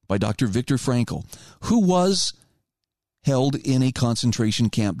by Dr. Viktor Frankl, who was held in a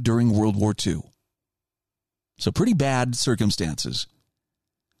concentration camp during World War II. So pretty bad circumstances.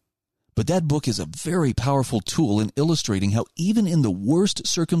 But that book is a very powerful tool in illustrating how even in the worst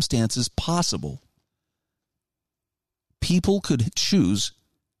circumstances possible, people could choose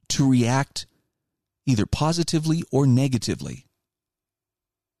to react either positively or negatively.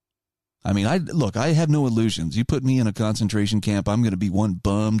 I mean, I have no illusions. You put me in a concentration camp, I'm going to be one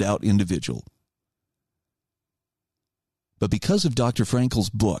bummed out individual. But because of Dr. Frankl's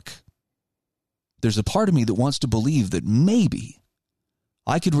book, there's a part of me that wants to believe that maybe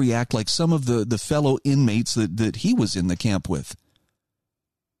I could react like some of the fellow inmates that he was in the camp with,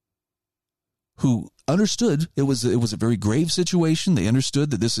 who understood it was a very grave situation. They understood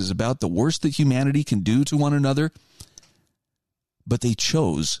that this is about the worst that humanity can do to one another, but they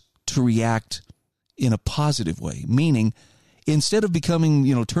chose to react in a positive way, meaning instead of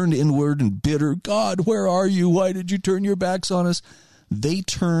becoming, turned inward and bitter, God, where are you? Why did you turn your backs on us? They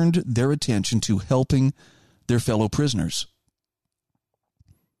turned their attention to helping their fellow prisoners.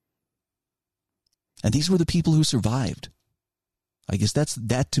 And these were the people who survived. I guess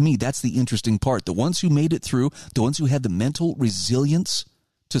that to me, that's the interesting part. The ones who made it through, the ones who had the mental resilience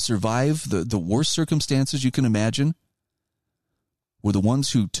to survive the worst circumstances you can imagine, were the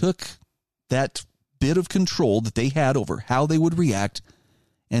ones who took that bit of control that they had over how they would react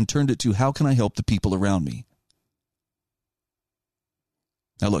and turned it to, how can I help the people around me?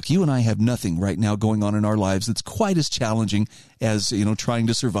 Now, look, you and I have nothing right now going on in our lives that's quite as challenging as, trying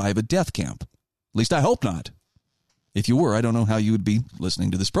to survive a death camp. At least I hope not. If you were, I don't know how you would be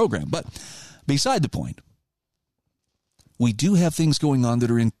listening to this program. But Beside the point, we do have things going on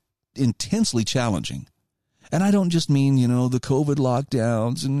that are intensely challenging. And I don't just mean, the COVID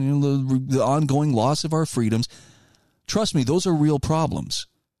lockdowns and the ongoing loss of our freedoms. Trust me, those are real problems.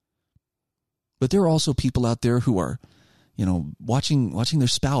 But there are also people out there who are, watching their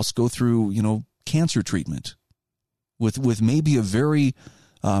spouse go through, cancer treatment with maybe a very,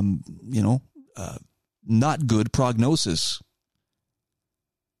 not good prognosis.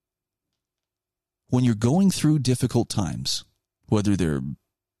 When you're going through difficult times, whether they're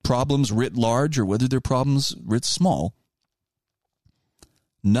problems writ large or whether they're problems writ small,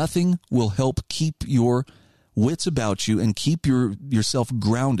 nothing will help keep your wits about you and keep yourself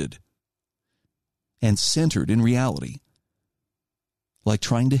grounded and centered in reality like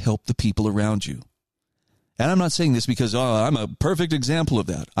trying to help the people around you. And I'm not saying this because I'm a perfect example of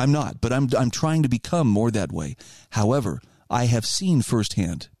that. I'm not, but I'm trying to become more that way. However, I have seen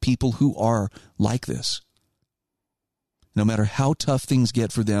firsthand people who are like this. No matter how tough things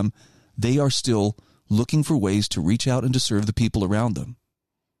get for them, they are still looking for ways to reach out and to serve the people around them.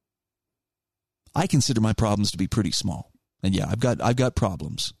 I consider my problems to be pretty small. And yeah, I've got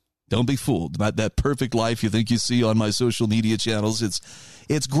problems. Don't be fooled by that perfect life you think you see on my social media channels.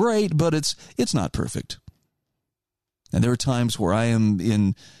 It's great, but it's not perfect. And there are times where I am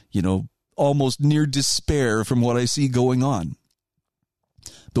in, almost near despair from what I see going on.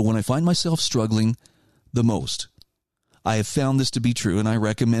 But when I find myself struggling the most, I have found this to be true, and I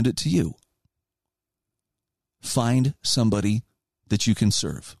recommend it to you. Find somebody that you can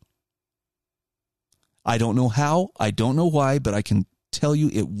serve. I don't know how, I don't know why, but I can tell you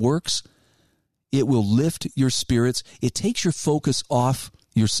it works. It will lift your spirits. It takes your focus off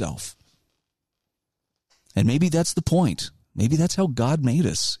yourself. And maybe that's the point. Maybe that's how God made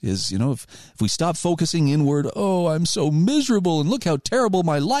us, is, if we stop focusing inward, oh, I'm so miserable and look how terrible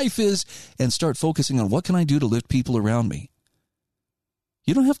my life is, and start focusing on what can I do to lift people around me.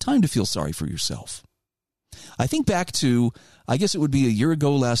 You don't have time to feel sorry for yourself. I think back to, I guess it would be a year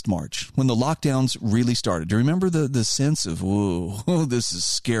ago last March, when the lockdowns really started. Do you remember the sense of, whoa, this is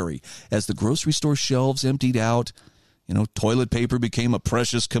scary? As the grocery store shelves emptied out, toilet paper became a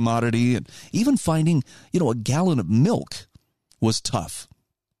precious commodity, and even finding, a gallon of milk was tough.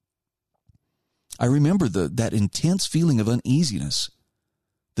 I remember that intense feeling of uneasiness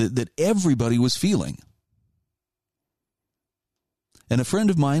that everybody was feeling. And a friend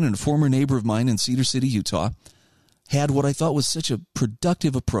of mine and a former neighbor of mine in Cedar City, Utah, had what I thought was such a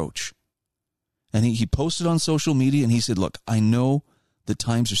productive approach. And he posted on social media and he said, look, I know that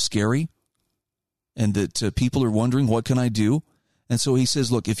times are scary and that people are wondering, what can I do? And so he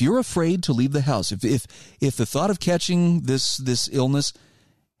says, look, if you're afraid to leave the house, if the thought of catching this illness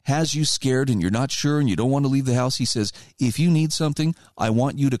has you scared and you're not sure and you don't want to leave the house, he says, if you need something, I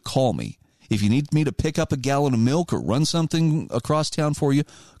want you to call me. If you need me to pick up a gallon of milk or run something across town for you,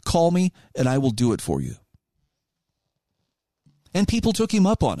 call me and I will do it for you. And people took him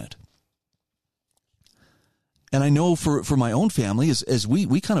up on it. And I know for my own family, as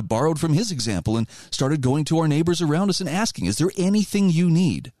we kind of borrowed from his example and started going to our neighbors around us and asking, is there anything you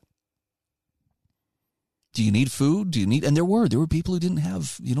need? Do you need food? And there were people who didn't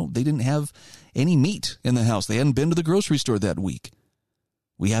have, they didn't have any meat in the house. They hadn't been to the grocery store that week.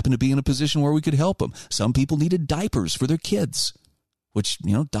 We happened to be in a position where we could help them. Some people needed diapers for their kids, which,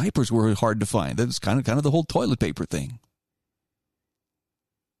 diapers were hard to find. That was kind of the whole toilet paper thing.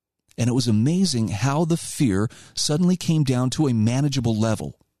 And it was amazing how the fear suddenly came down to a manageable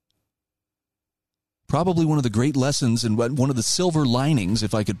level. Probably one of the great lessons and one of the silver linings,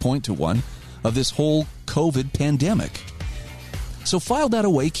 if I could point to one, of this whole COVID pandemic. So file that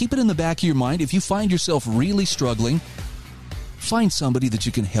away. Keep it in the back of your mind. If you find yourself really struggling, find somebody that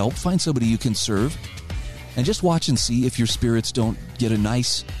you can help. Find somebody you can serve. And just watch and see if your spirits don't get a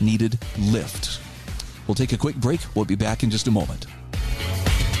nice, needed lift. We'll take a quick break. We'll be back in just a moment.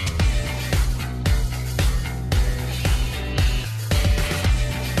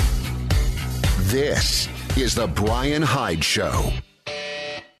 This is The Brian Hyde Show.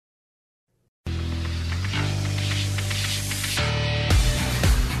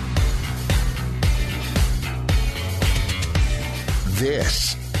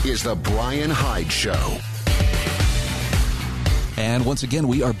 This is The Brian Hyde Show. And once again,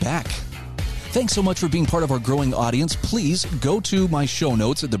 we are back. Thanks so much for being part of our growing audience. Please go to my show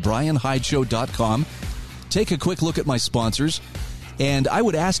notes at thebrianhydeshow.com. Take a quick look at my sponsors. And I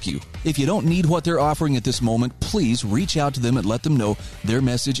would ask you, if you don't need what they're offering at this moment, please reach out to them and let them know their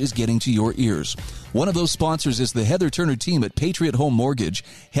message is getting to your ears. One of those sponsors is the Heather Turner team at Patriot Home Mortgage.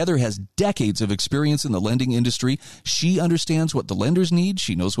 Heather has decades of experience in the lending industry. She understands what the lenders need,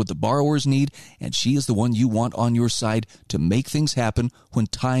 she knows what the borrowers need, and she is the one you want on your side to make things happen when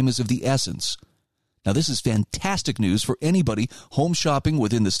time is of the essence. Now, this is fantastic news for anybody home shopping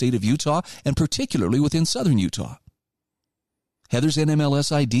within the state of Utah, and particularly within southern Utah. Heather's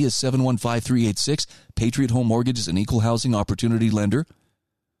NMLS ID is 715386. Patriot Home Mortgage is an equal housing opportunity lender.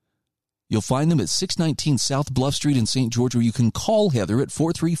 You'll find them at 619 South Bluff Street in St. George, or you can call Heather at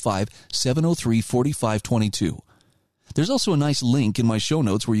 435-703-4522. There's also a nice link in my show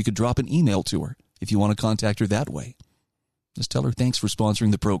notes where you could drop an email to her if you want to contact her that way. Just tell her thanks for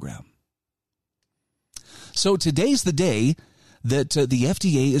sponsoring the program. So today's the day that the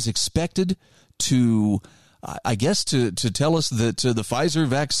FDA is expected to, I guess, to tell us that the Pfizer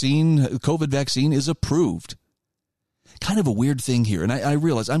vaccine, COVID vaccine, is approved. Kind of a weird thing here, and I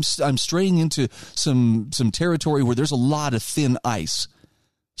realize I'm straying into some territory where there's a lot of thin ice.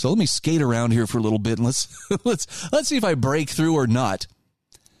 So let me skate around here for a little bit, and let's see if I break through or not.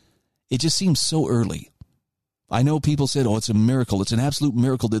 It just seems so early. I know people said, "Oh, it's a miracle. It's an absolute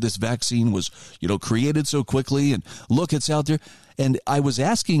miracle that this vaccine was, created so quickly." And look, it's out there. And I was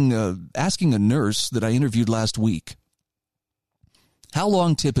asking a nurse that I interviewed last week, how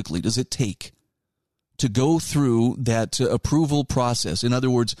long typically does it take to go through that approval process? In other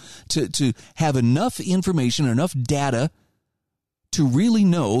words, to have enough information, enough data to really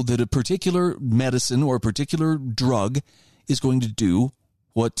know that a particular medicine or a particular drug is going to do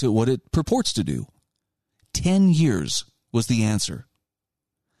what it purports to do. 10 years was the answer.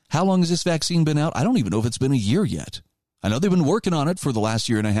 How long has this vaccine been out? I don't even know if it's been a year yet. I know they've been working on it for the last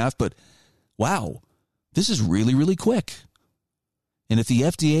year and a half, but wow, this is really, really quick. And if the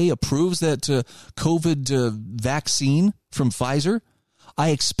FDA approves that COVID vaccine from Pfizer, I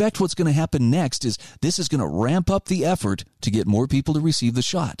expect what's going to happen next is this is going to ramp up the effort to get more people to receive the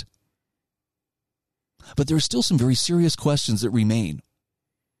shot. But there are still some very serious questions that remain.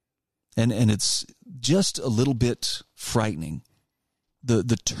 And it's just a little bit frightening,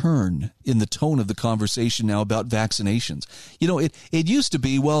 the turn in the tone of the conversation now about vaccinations. It used to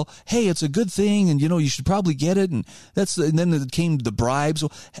be, well, hey, it's a good thing, and you should probably get it, and then it came to the bribes.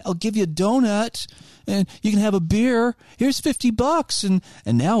 Well, I'll give you a donut, and you can have a beer. Here's $50,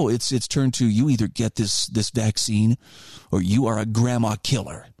 and now it's turned to, you either get this vaccine, or you are a grandma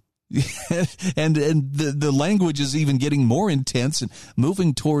killer. and the language is even getting more intense and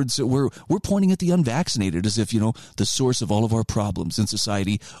moving towards we're pointing at the unvaccinated as if the source of all of our problems in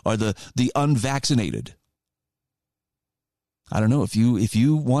society are the unvaccinated. I don't know if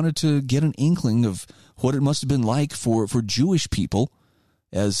you wanted to get an inkling of what it must have been like for Jewish people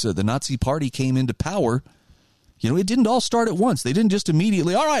as the Nazi Party came into power. It didn't all start at once. They didn't just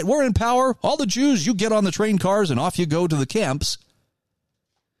immediately, all right, we're in power, all the Jews, you get on the train cars and off you go to the camps.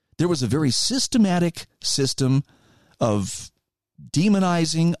 There was a very systematic system of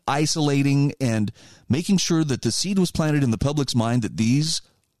demonizing, isolating, and making sure that the seed was planted in the public's mind that these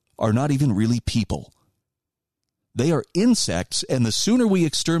are not even really people. They are insects, and the sooner we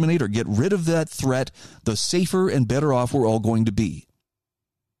exterminate or get rid of that threat, the safer and better off we're all going to be.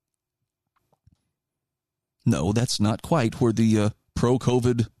 No, that's not quite where the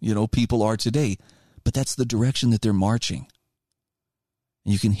pro-COVID, people are today, but that's the direction that they're marching.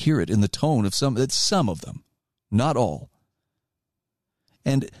 And you can hear it in the tone of some of them, not all.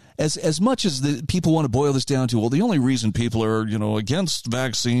 And as much as the people want to boil this down to, well, the only reason people are, against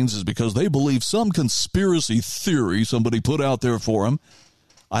vaccines is because they believe some conspiracy theory somebody put out there for them,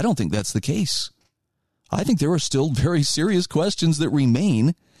 I don't think that's the case. I think there are still very serious questions that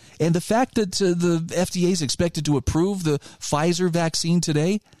remain. And the fact that the FDA is expected to approve the Pfizer vaccine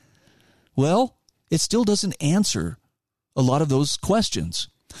today, well, it still doesn't answer a lot of those questions.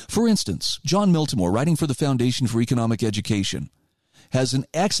 For instance, John Miltimore, writing for the Foundation for Economic Education, has an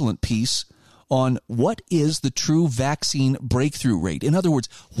excellent piece on what is the true vaccine breakthrough rate. In other words,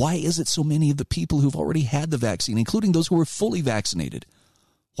 why is it so many of the people who've already had the vaccine, including those who are fully vaccinated,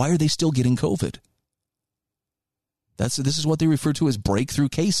 why are they still getting COVID? This is what they refer to as breakthrough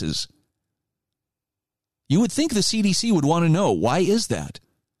cases. You would think the CDC would want to know, why is that?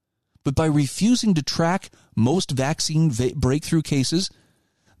 But by refusing to track most vaccine breakthrough cases,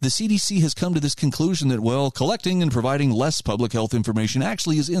 the CDC has come to this conclusion that, well, collecting and providing less public health information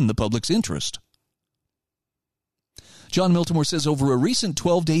actually is in the public's interest. John Miltimore says over a recent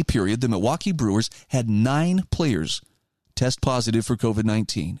 12-day period, the Milwaukee Brewers had 9 players test positive for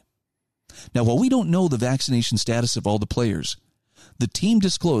COVID-19. Now, while we don't know the vaccination status of all the players, the team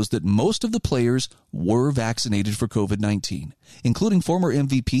disclosed that most of the players were vaccinated for COVID-19, including former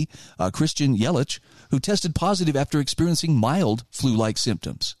MVP Christian Yelich, who tested positive after experiencing mild flu-like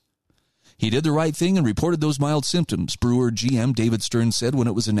symptoms. He did the right thing and reported those mild symptoms, Brewer GM David Stern said when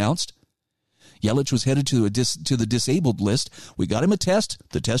it was announced. Yelich was headed to the disabled list. We got him a test.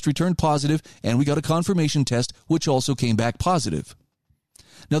 The test returned positive, and we got a confirmation test, which also came back positive.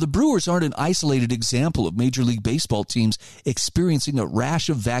 Now, the Brewers aren't an isolated example of Major League Baseball teams experiencing a rash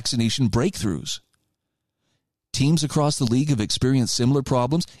of vaccination breakthroughs. Teams across the league have experienced similar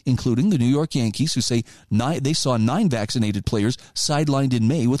problems, including the New York Yankees, who say they saw 9 vaccinated players sidelined in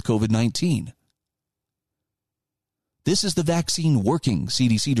May with COVID-19. This is the vaccine working,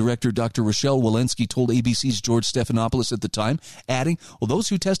 CDC Director Dr. Rochelle Walensky told ABC's George Stephanopoulos at the time, adding, well, those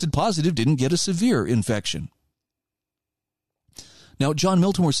who tested positive didn't get a severe infection. Now, John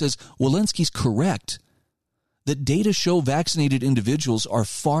Miltimore says Walensky's correct that data show vaccinated individuals are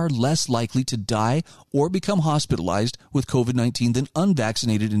far less likely to die or become hospitalized with COVID-19 than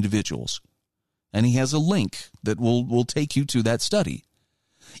unvaccinated individuals. And he has a link that will take you to that study.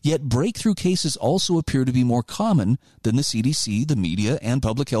 Yet breakthrough cases also appear to be more common than the CDC, the media, and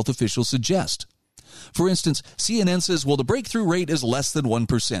public health officials suggest. For instance, CNN says, well, the breakthrough rate is less than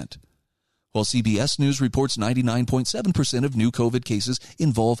 1%. While CBS News reports 99.7% of new COVID cases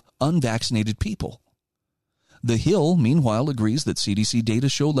involve unvaccinated people. The Hill, meanwhile, agrees that CDC data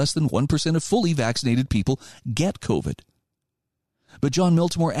show less than 1% of fully vaccinated people get COVID. But John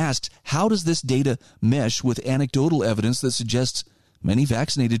Miltimore asks, how does this data mesh with anecdotal evidence that suggests many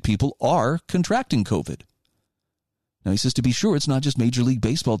vaccinated people are contracting COVID? Now, he says to be sure, it's not just Major League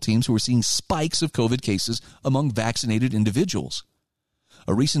Baseball teams who are seeing spikes of COVID cases among vaccinated individuals.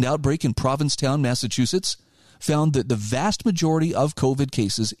 A recent outbreak in Provincetown, Massachusetts, found that the vast majority of COVID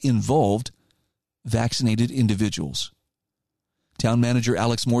cases involved vaccinated individuals. Town manager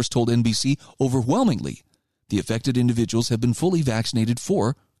Alex Morse told NBC, overwhelmingly, the affected individuals have been fully vaccinated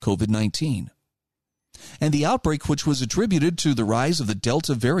for COVID-19. And the outbreak, which was attributed to the rise of the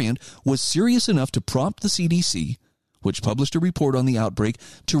Delta variant, was serious enough to prompt the CDC, which published a report on the outbreak,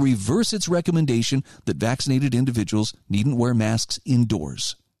 to reverse its recommendation that vaccinated individuals needn't wear masks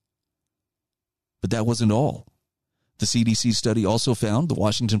indoors. But that wasn't all. The CDC study also found, the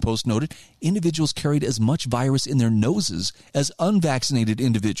Washington Post noted, individuals carried as much virus in their noses as unvaccinated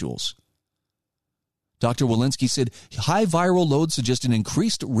individuals. Dr. Walensky said high viral loads suggest an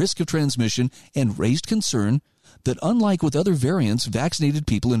increased risk of transmission and raised concern that unlike with other variants, vaccinated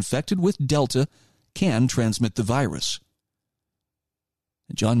people infected with Delta can transmit the virus.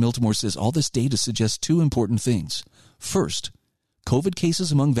 John Miltimore says all this data suggests 2 important things. First, COVID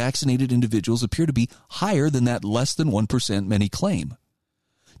cases among vaccinated individuals appear to be higher than that less than 1% many claim.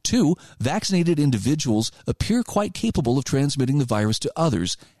 2, vaccinated individuals appear quite capable of transmitting the virus to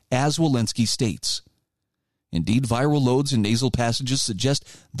others, as Walensky states. Indeed, viral loads in nasal passages suggest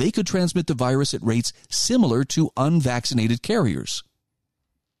they could transmit the virus at rates similar to unvaccinated carriers.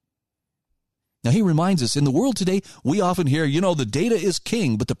 Now, he reminds us, in the world today, we often hear, the data is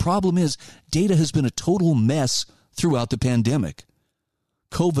king, but the problem is data has been a total mess throughout the pandemic.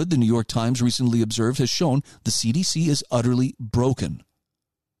 COVID, the New York Times recently observed, has shown the CDC is utterly broken,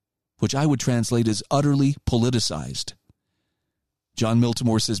 which I would translate as utterly politicized. John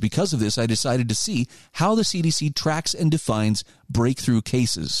Miltimore says, because of this, I decided to see how the CDC tracks and defines breakthrough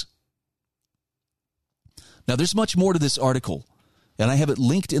cases. Now, there's much more to this article, and I have it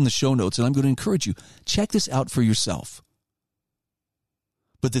linked in the show notes, and I'm going to encourage you, check this out for yourself.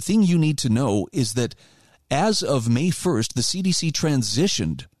 But the thing you need to know is that as of May 1st, the CDC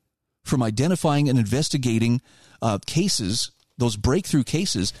transitioned from identifying and investigating cases, those breakthrough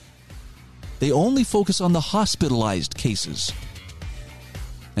cases. They only focus on the hospitalized cases.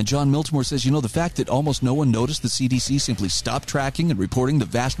 And John Miltimore says, the fact that almost no one noticed the CDC simply stopped tracking and reporting the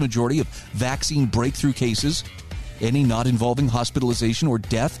vast majority of vaccine breakthrough cases, any not involving hospitalization or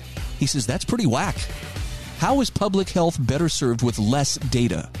death, he says that's pretty whack. How is public health better served with less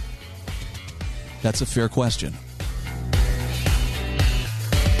data? That's a fair question.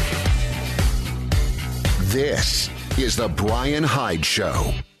 This is the Brian Hyde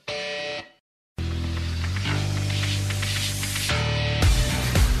Show.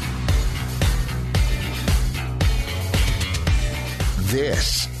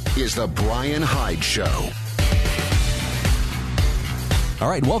 This is the Brian Hyde Show. All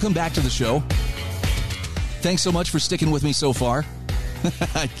right, welcome back to the show. Thanks so much for sticking with me so far.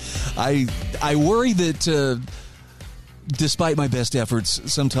 I worry that despite my best efforts,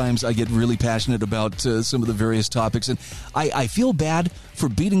 sometimes I get really passionate about some of the various topics. And I feel bad for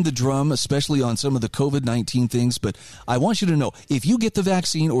beating the drum, especially on some of the COVID-19 things. But I want you to know, if you get the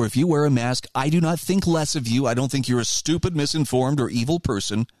vaccine or if you wear a mask, I do not think less of you. I don't think you're a stupid, misinformed, or evil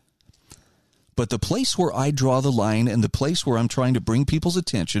person. But the place where I draw the line and the place where I'm trying to bring people's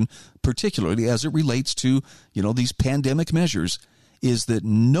attention, particularly as it relates to, these pandemic measures, is that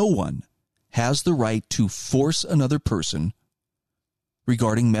no one has the right to force another person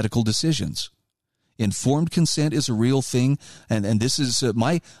regarding medical decisions. Informed consent is a real thing, and this is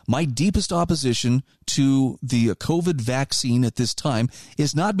my deepest opposition to the COVID vaccine at this time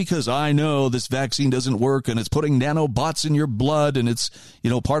is not because I know this vaccine doesn't work and it's putting nanobots in your blood and it's,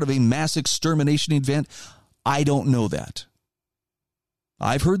 part of a mass extermination event. I don't know that.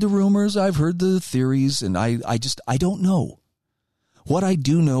 I've heard the rumors, I've heard the theories, and I don't know. What I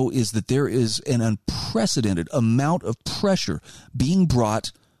do know is that there is an unprecedented amount of pressure being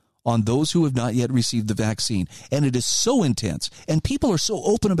brought on those who have not yet received the vaccine. And it is so intense. And people are so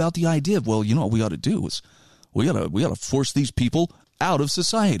open about the idea of, well, what we ought to do is we ought to force these people out of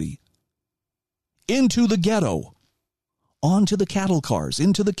society, into the ghetto, onto the cattle cars,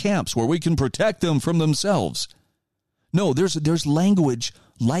 into the camps where we can protect them from themselves. No, there's language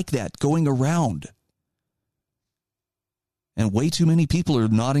like that going around. And way too many people are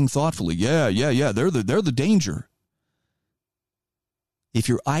nodding thoughtfully. Yeah, they're the danger. If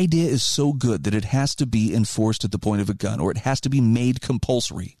your idea is so good that it has to be enforced at the point of a gun or it has to be made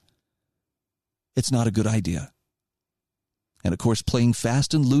compulsory, it's not a good idea. And of course, playing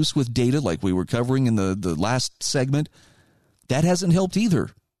fast and loose with data like we were covering in the last segment, that hasn't helped either.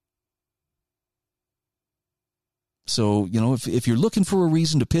 So, if you're looking for a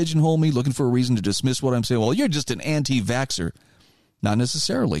reason to pigeonhole me, looking for a reason to dismiss what I'm saying, well, you're just an anti-vaxxer. Not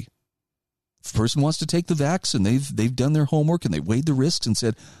necessarily. If a person wants to take the vax and they've done their homework and they weighed the risks and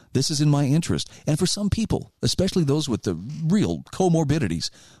said, this is in my interest. And for some people, especially those with the real comorbidities,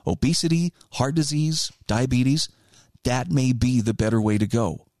 obesity, heart disease, diabetes, that may be the better way to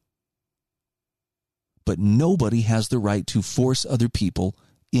go. But nobody has the right to force other people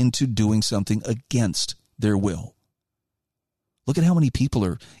into doing something against their will. Look at how many people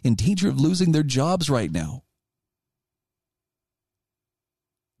are in danger of losing their jobs right now.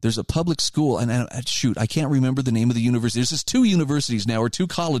 There's a public school, and I can't remember the name of the university. There's just 2 universities now, or 2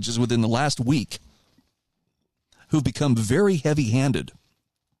 colleges within the last week, who've become very heavy-handed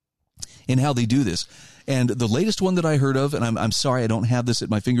in how they do this. And the latest one that I heard of, and I'm sorry I don't have this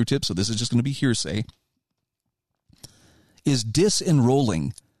at my fingertips, so this is just going to be hearsay, is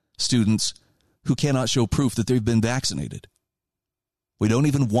disenrolling students who cannot show proof that they've been vaccinated. We don't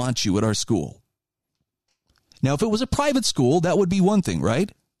even want you at our school. Now, if it was a private school, that would be one thing,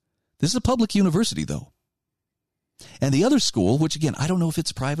 right? This is a public university, though. And the other school, which, again, I don't know if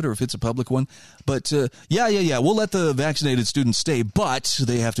it's private or if it's a public one, but we'll let the vaccinated students stay, but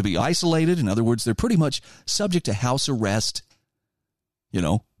they have to be isolated. In other words, they're pretty much subject to house arrest,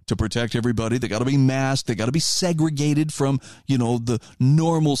 to protect everybody. They got to be masked. They got to be segregated from, the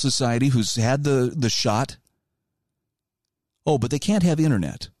normal society who's had the shot. Oh, but they can't have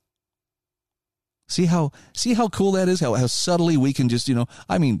internet. See how cool that is? How subtly we can just,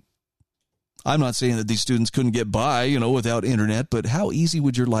 I'm not saying that these students couldn't get by, without internet, but how easy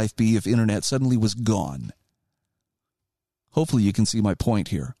would your life be if internet suddenly was gone? Hopefully you can see my point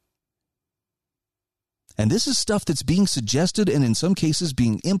here. And this is stuff that's being suggested and in some cases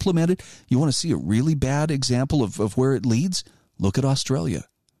being implemented. You want to see a really bad example of where it leads? Look at Australia.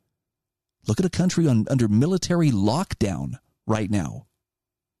 Look at a country under military lockdown right now.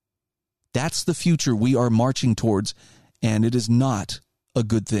 That's the future we are marching towards, and it is not a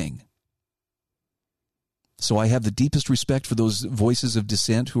good thing. So I have the deepest respect for those voices of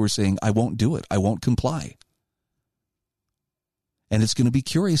dissent who are saying, I won't do it. I won't comply. And it's going to be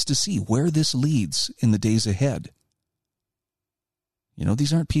curious to see where this leads in the days ahead.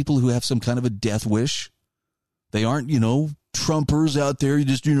 These aren't people who have some kind of a death wish. They aren't, Trumpers out there. You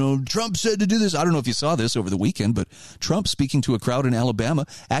just, Trump said to do this. I don't know if you saw this over the weekend, but Trump, speaking to a crowd in Alabama,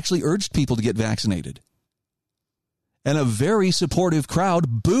 actually urged people to get vaccinated. And a very supportive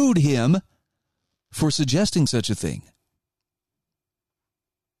crowd booed him for suggesting such a thing.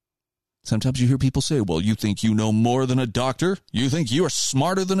 Sometimes you hear people say, well, you think you know more than a doctor? You think you are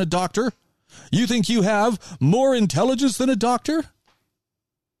smarter than a doctor? You think you have more intelligence than a doctor?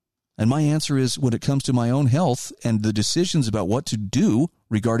 And my answer is, when it comes to my own health and the decisions about what to do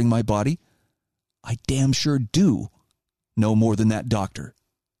regarding my body, I damn sure do know more than that doctor.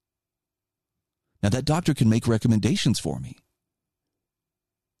 Now, that doctor can make recommendations for me.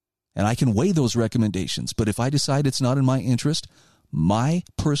 And I can weigh those recommendations. But if I decide it's not in my interest, my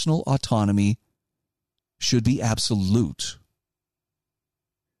personal autonomy should be absolute.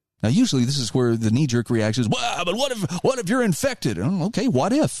 Now, usually this is where the knee-jerk reaction is, well, but what if you're infected? Okay,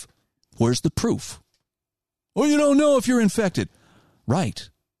 what if? Where's the proof? Well, you don't know if you're infected. Right.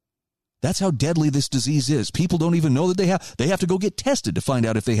 That's how deadly this disease is. People don't even know that they have to go get tested to find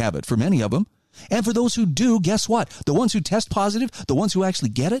out if they have it, for many of them. And for those who do, guess what? The ones who test positive, the ones who actually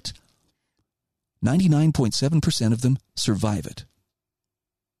get it, 99.7% of them survive it.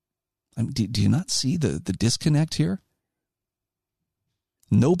 Do you not see the disconnect here?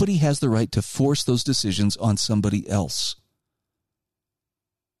 Nobody has the right to force those decisions on somebody else.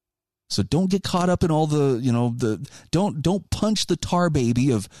 So don't get caught up in all don't punch the tar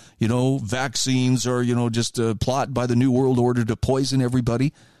baby of, vaccines or, just a plot by the New World Order to poison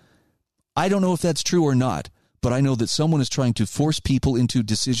everybody. I don't know if that's true or not, but I know that someone is trying to force people into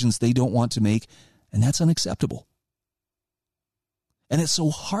decisions they don't want to make, and that's unacceptable. And it's so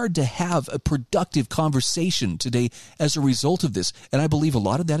hard to have a productive conversation today as a result of this, and I believe a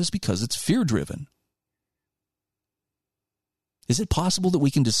lot of that is because it's fear-driven. Is it possible that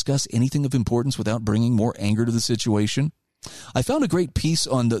we can discuss anything of importance without bringing more anger to the situation? I found a great piece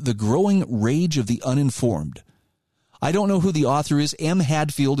on the growing rage of the uninformed. I don't know who the author is. M.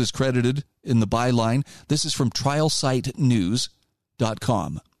 Hadfield is credited in the byline. This is from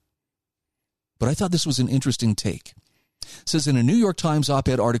trialsitenews.com. But I thought this was an interesting take. It says in a New York Times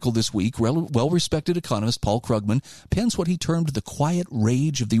op-ed article this week, well-respected economist Paul Krugman pens what he termed the quiet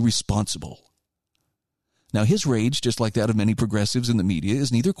rage of the responsible. Now, his rage, just like that of many progressives in the media,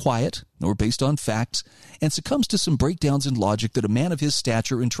 is neither quiet nor based on facts and succumbs to some breakdowns in logic that a man of his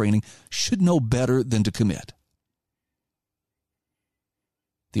stature and training should know better than to commit.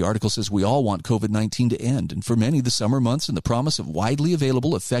 The article says we all want COVID-19 to end, and for many, the summer months and the promise of widely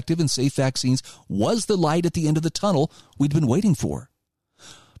available, effective, and safe vaccines was the light at the end of the tunnel we'd been waiting for.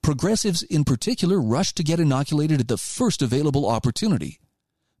 Progressives in particular rushed to get inoculated at the first available opportunity,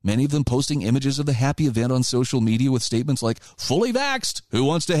 many of them posting images of the happy event on social media with statements like, fully vaxxed, who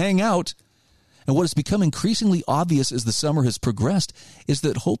wants to hang out? And what has become increasingly obvious as the summer has progressed is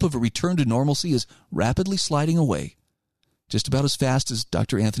that hope of a return to normalcy is rapidly sliding away, just about as fast as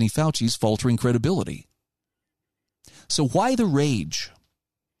Dr. Anthony Fauci's faltering credibility. So why the rage?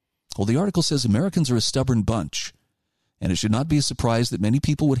 Well, the article says Americans are a stubborn bunch, and it should not be a surprise that many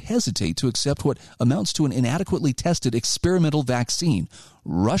people would hesitate to accept what amounts to an inadequately tested experimental vaccine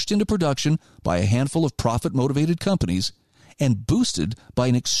rushed into production by a handful of profit-motivated companies and boosted by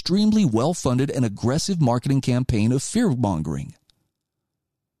an extremely well-funded and aggressive marketing campaign of fear-mongering.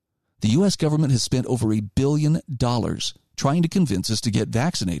 The U.S. government has spent over $1 billion trying to convince us to get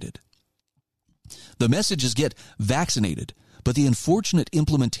vaccinated. The message is get vaccinated, but the unfortunate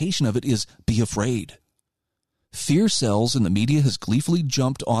implementation of it is be afraid. Fear sells, and the media has gleefully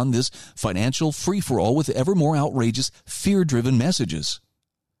jumped on this financial free-for-all with ever more outrageous, fear-driven messages.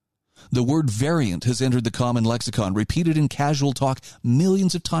 The word variant has entered the common lexicon, repeated in casual talk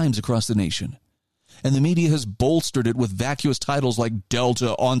millions of times across the nation. And the media has bolstered it with vacuous titles like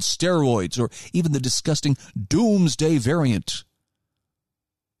Delta on steroids or even the disgusting Doomsday variant.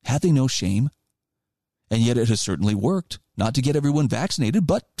 Had they no shame? And yet it has certainly worked, not to get everyone vaccinated,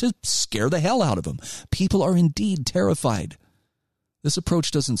 but to scare the hell out of them. People are indeed terrified. This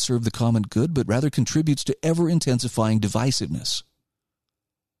approach doesn't serve the common good, but rather contributes to ever-intensifying divisiveness.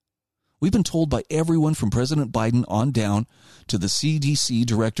 We've been told by everyone from President Biden on down to the CDC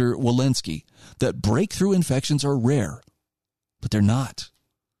Director Walensky that breakthrough infections are rare, but they're not.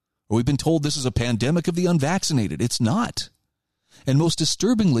 Or we've been told this is a pandemic of the unvaccinated. It's not. And most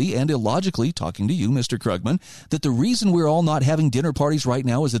disturbingly and illogically, talking to you, Mr. Krugman, that the reason we're all not having dinner parties right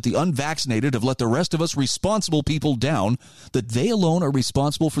now is that the unvaccinated have let the rest of us responsible people down, that they alone are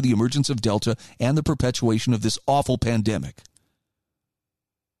responsible for the emergence of Delta and the perpetuation of this awful pandemic.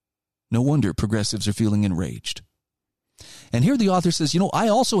 No wonder progressives are feeling enraged. And here the author says, I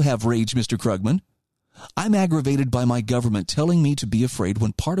also have rage, Mr. Krugman. I'm aggravated by my government telling me to be afraid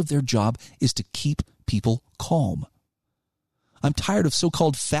when part of their job is to keep people calm. I'm tired of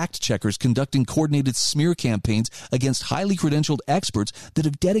so-called fact-checkers conducting coordinated smear campaigns against highly credentialed experts that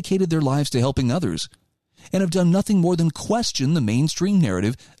have dedicated their lives to helping others and have done nothing more than question the mainstream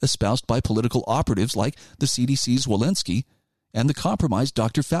narrative espoused by political operatives like the CDC's Walensky and the compromised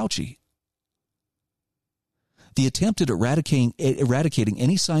Dr. Fauci. The attempt at eradicating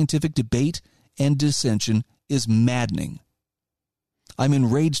any scientific debate and dissension is maddening. I'm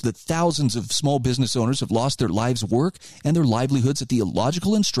enraged that thousands of small business owners have lost their lives' work and their livelihoods at the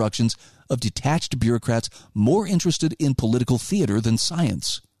illogical instructions of detached bureaucrats more interested in political theater than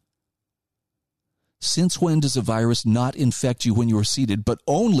science. Since when does a virus not infect you when you are seated, but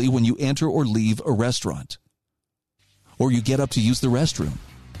only when you enter or leave a restaurant? Or you get up to use the restroom?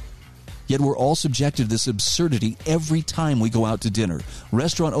 Yet we're all subjected to this absurdity every time we go out to dinner.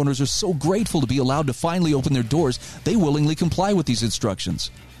 Restaurant owners are so grateful to be allowed to finally open their doors, they willingly comply with these instructions,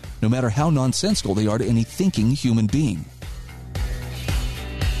 no matter how nonsensical they are to any thinking human being.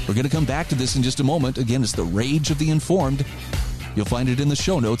 We're going to come back to this in just a moment. Again, it's the rage of the informed. You'll find it in the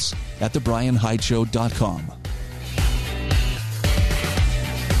show notes at thebrianhydeshow.com.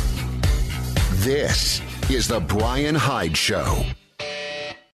 This is The Brian Hyde Show.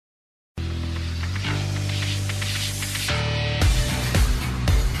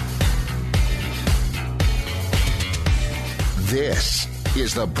 This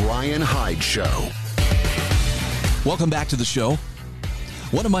is The Brian Hyde Show. Welcome back to the show.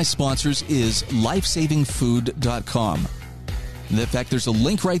 One of my sponsors is lifesavingfood.com. In fact, there's a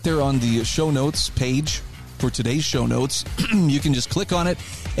link right there on the show notes page for today's show notes. You can just click on it,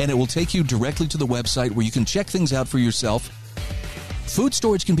 and it will take you directly to the website where you can check things out for yourself. Food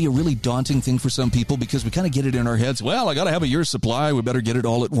storage can be a really daunting thing for some people because we kind of get it in our heads. Well, I got to have a year's supply. We better get it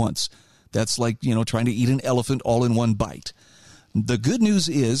all at once. That's like, trying to eat an elephant all in one bite. The good news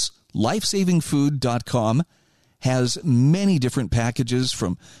is lifesavingfood.com has many different packages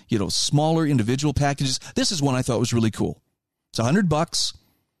from, smaller individual packages. This is one I thought was really cool. It's $100.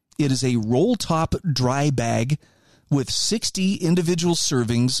 It is a roll top dry bag with 60 individual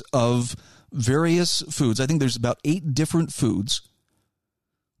servings of various foods. I think there's about 8 different foods,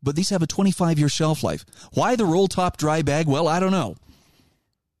 but these have a 25-year shelf life. Why the roll top dry bag? Well, I don't know.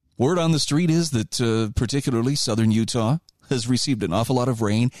 Word on the street is that particularly southern Utah has received an awful lot of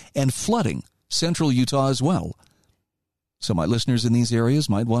rain and flooding, central Utah as well. So my listeners in these areas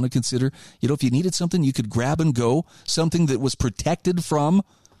might want to consider, if you needed something you could grab and go, something that was protected from,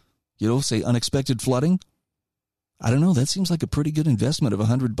 say unexpected flooding. I don't know. That seems like a pretty good investment of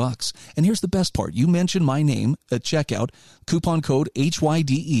 $100. And here's the best part. You mention my name at checkout, coupon code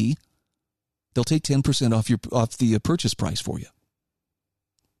HYDE. They'll take 10% off the purchase price for you.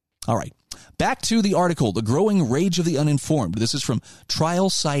 All right. Back to the article, The Growing Rage of the Uninformed. This is from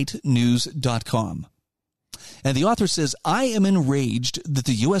trialsitenews.com. And the author says, I am enraged that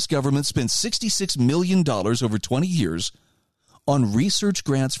the U.S. government spent $66 million over 20 years on research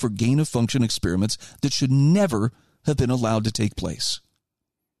grants for gain-of-function experiments that should never have been allowed to take place.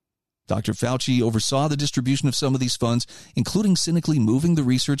 Dr. Fauci oversaw the distribution of some of these funds, including cynically moving the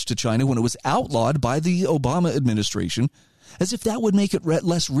research to China when it was outlawed by the Obama administration, as if that would make it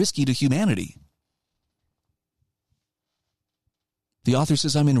less risky to humanity. The author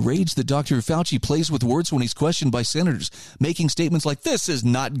says, I'm enraged that Dr. Fauci plays with words when he's questioned by senators, making statements like, this is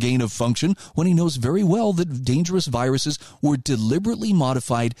not gain of function, when he knows very well that dangerous viruses were deliberately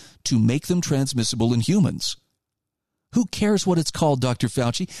modified to make them transmissible in humans. Who cares what it's called, Dr.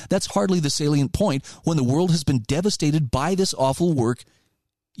 Fauci? That's hardly the salient point when the world has been devastated by this awful work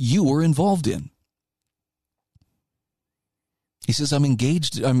you were involved in. He says, I'm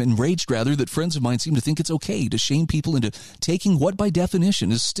enraged that friends of mine seem to think it's okay to shame people into taking what by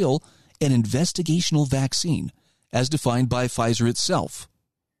definition is still an investigational vaccine, as defined by Pfizer itself.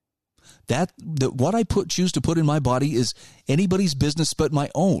 That what I choose to put in my body is anybody's business but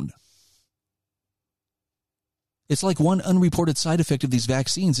my own. It's like one unreported side effect of these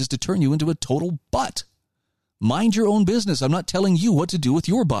vaccines is to turn you into a total butt. Mind your own business. I'm not telling you what to do with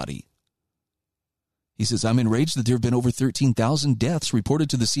your body. He says, I'm enraged that there have been over 13,000 deaths reported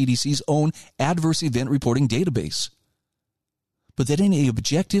to the CDC's own adverse event reporting database. But that any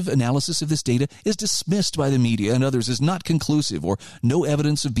objective analysis of this data is dismissed by the media and others as not conclusive or no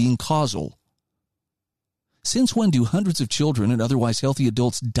evidence of being causal. Since when do hundreds of children and otherwise healthy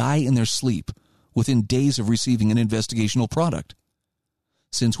adults die in their sleep within days of receiving an investigational product?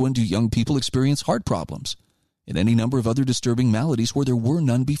 Since when do young people experience heart problems and any number of other disturbing maladies where there were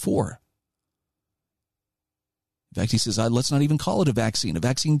none before? In fact, he says, let's not even call it a vaccine. A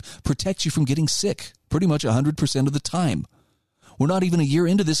vaccine protects you from getting sick pretty much 100% of the time. We're not even a year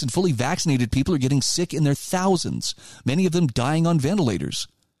into this, and fully vaccinated people are getting sick in their thousands, many of them dying on ventilators.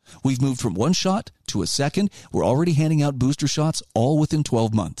 We've moved from one shot to a second. We're already handing out booster shots all within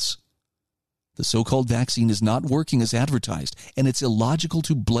 12 months. The so-called vaccine is not working as advertised, and it's illogical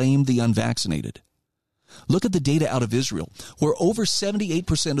to blame the unvaccinated. Look at the data out of Israel, where over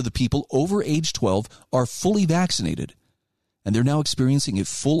 78% of the people over age 12 are fully vaccinated, and they're now experiencing a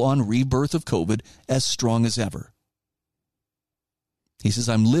full-on rebirth of COVID as strong as ever. He says,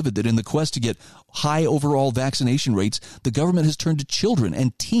 I'm livid that in the quest to get high overall vaccination rates, the government has turned to children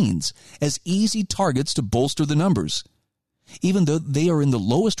and teens as easy targets to bolster the numbers, even though they are in the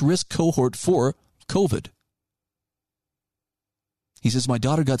lowest risk cohort for COVID. He says, my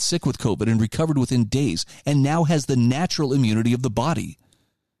daughter got sick with COVID and recovered within days and now has the natural immunity of the body.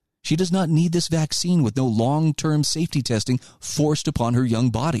 She does not need this vaccine with no long-term safety testing forced upon her young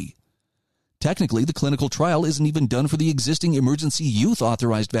body. Technically, the clinical trial isn't even done for the existing emergency youth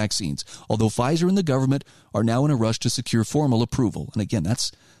authorized vaccines, although Pfizer and the government are now in a rush to secure formal approval. And again,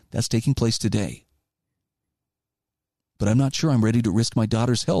 that's taking place today. But I'm not sure I'm ready to risk my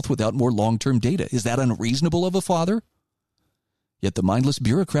daughter's health without more long-term data. Is that unreasonable of a father? Yet the mindless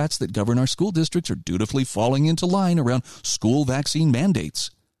bureaucrats that govern our school districts are dutifully falling into line around school vaccine mandates.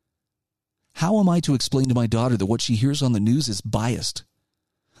 How am I to explain to my daughter that what she hears on the news is biased?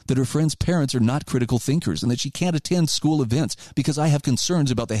 That her friends' parents are not critical thinkers and that she can't attend school events because I have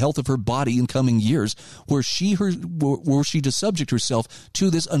concerns about the health of her body in coming years were she to subject herself to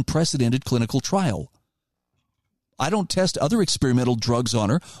this unprecedented clinical trial? I don't test other experimental drugs on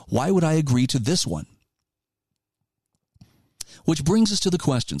her. Why would I agree to this one? Which brings us to the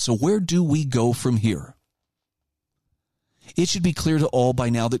question, so where do we go from here? It should be clear to all by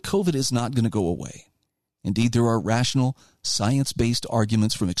now that COVID is not going to go away. Indeed, there are rational, science-based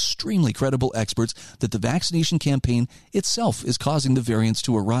arguments from extremely credible experts that the vaccination campaign itself is causing the variants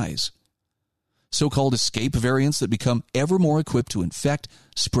to arise. So-called escape variants that become ever more equipped to infect,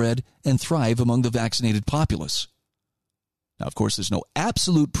 spread, and thrive among the vaccinated populace. Now, of course, there's no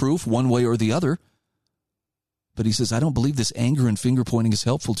absolute proof one way or the other. But he says, I don't believe this anger and finger-pointing is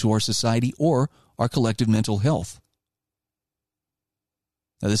helpful to our society or our collective mental health.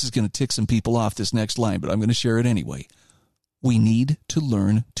 Now, this is going to tick some people off, this next line, but I'm going to share it anyway. We need to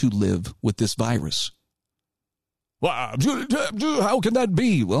learn to live with this virus. Well, how can that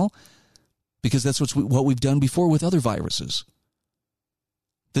be? Well, because that's what we've done before with other viruses.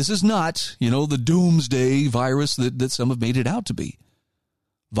 This is not, the doomsday virus that some have made it out to be.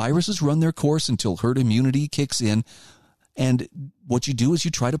 Viruses run their course until herd immunity kicks in, and what you do is you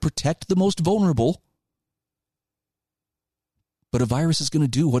try to protect the most vulnerable. But a virus is going to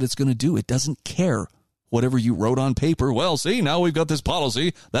do what it's going to do. It doesn't care whatever you wrote on paper. Well, see, now we've got this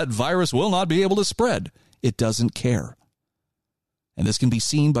policy that virus will not be able to spread. It doesn't care. And this can be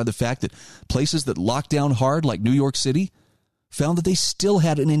seen by the fact that places that locked down hard, like New York City, found that they still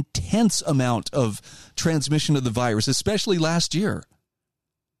had an intense amount of transmission of the virus, especially last year.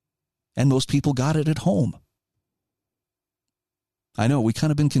 And most people got it at home. I know, we kind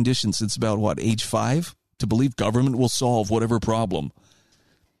of been conditioned since about, age 5? To believe government will solve whatever problem.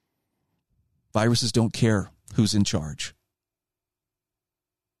 Viruses don't care who's in charge.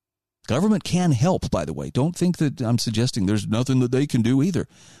 Government can help, by the way. Don't think that I'm suggesting there's nothing that they can do either.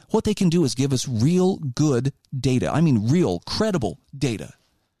 What they can do is give us real good data. I mean real, credible data.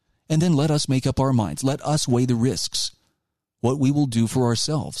 And then let us make up our minds. Let us weigh the risks. What we will do for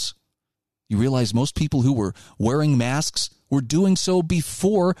ourselves. You realize most people who were wearing masks were doing so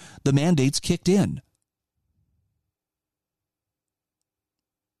before the mandates kicked in.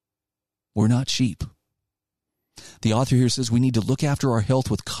 We're not sheep. The author here says we need to look after our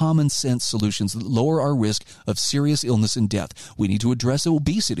health with common sense solutions that lower our risk of serious illness and death. We need to address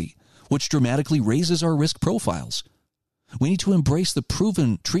obesity, which dramatically raises our risk profiles. We need to embrace the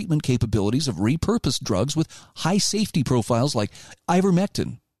proven treatment capabilities of repurposed drugs with high safety profiles like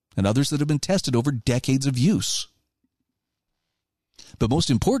ivermectin and others that have been tested over decades of use. But most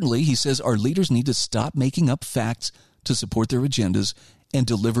importantly, he says our leaders need to stop making up facts to support their agendas and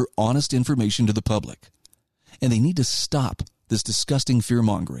deliver honest information to the public. And they need to stop this disgusting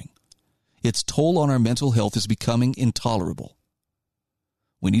fear-mongering. Its toll on our mental health is becoming intolerable.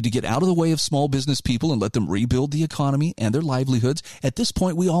 We need to get out of the way of small business people and let them rebuild the economy and their livelihoods. At this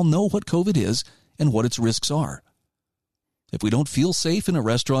point, we all know what COVID is and what its risks are. If we don't feel safe in a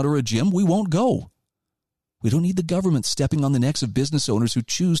restaurant or a gym, we won't go. We don't need the government stepping on the necks of business owners who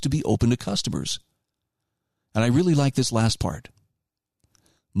choose to be open to customers. And I really like this last part.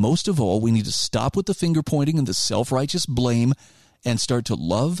 Most of all, we need to stop with the finger pointing and the self-righteous blame and start to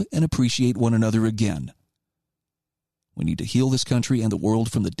love and appreciate one another again. We need to heal this country and the world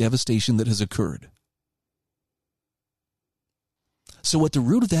from the devastation that has occurred. So at the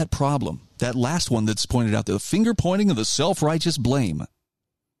root of that problem, that last one that's pointed out, the finger pointing and the self-righteous blame,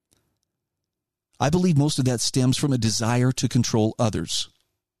 I believe most of that stems from a desire to control others.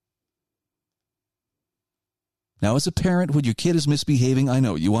 Now, as a parent, when your kid is misbehaving, I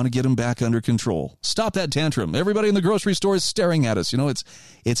know you want to get him back under control. Stop that tantrum. Everybody in the grocery store is staring at us.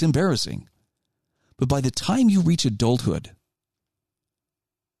 It's embarrassing. But by the time you reach adulthood,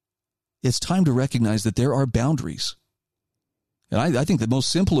 it's time to recognize that there are boundaries. And I think the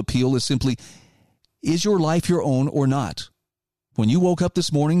most simple appeal is simply, is your life your own or not? When you woke up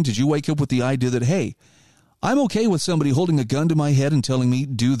this morning, did you wake up with the idea that, hey, I'm okay with somebody holding a gun to my head and telling me,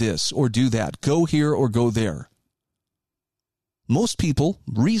 do this or do that, go here or go there? Most people,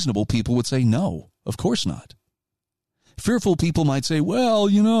 reasonable people, would say no, of course not. Fearful people might say, well,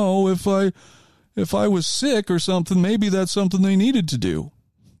 you know, if I was sick or something, maybe that's something they needed to do.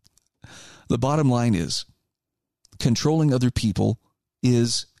 The bottom line is, controlling other people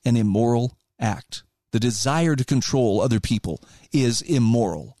is an immoral act. The desire to control other people is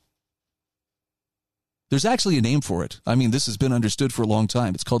immoral. There's actually a name for it. I mean, this has been understood for a long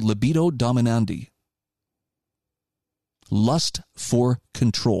time. It's called libido dominandi. Lust for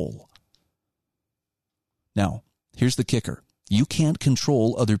control. Now, here's the kicker. You can't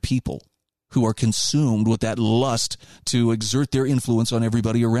control other people who are consumed with that lust to exert their influence on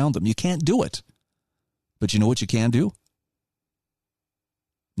everybody around them. You can't do it. But you know what you can do?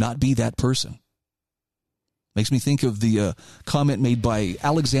 Not be that person. Makes me think of the comment made by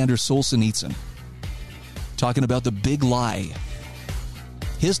Alexander Solzhenitsyn, talking about the big lie.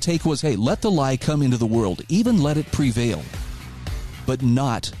 His take was, hey, let the lie come into the world, even let it prevail, but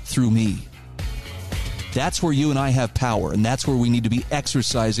not through me. That's where you and I have power, and that's where we need to be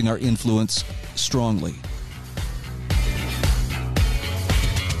exercising our influence strongly.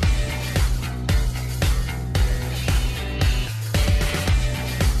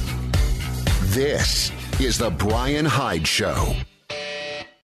 This is the Brian Hyde Show.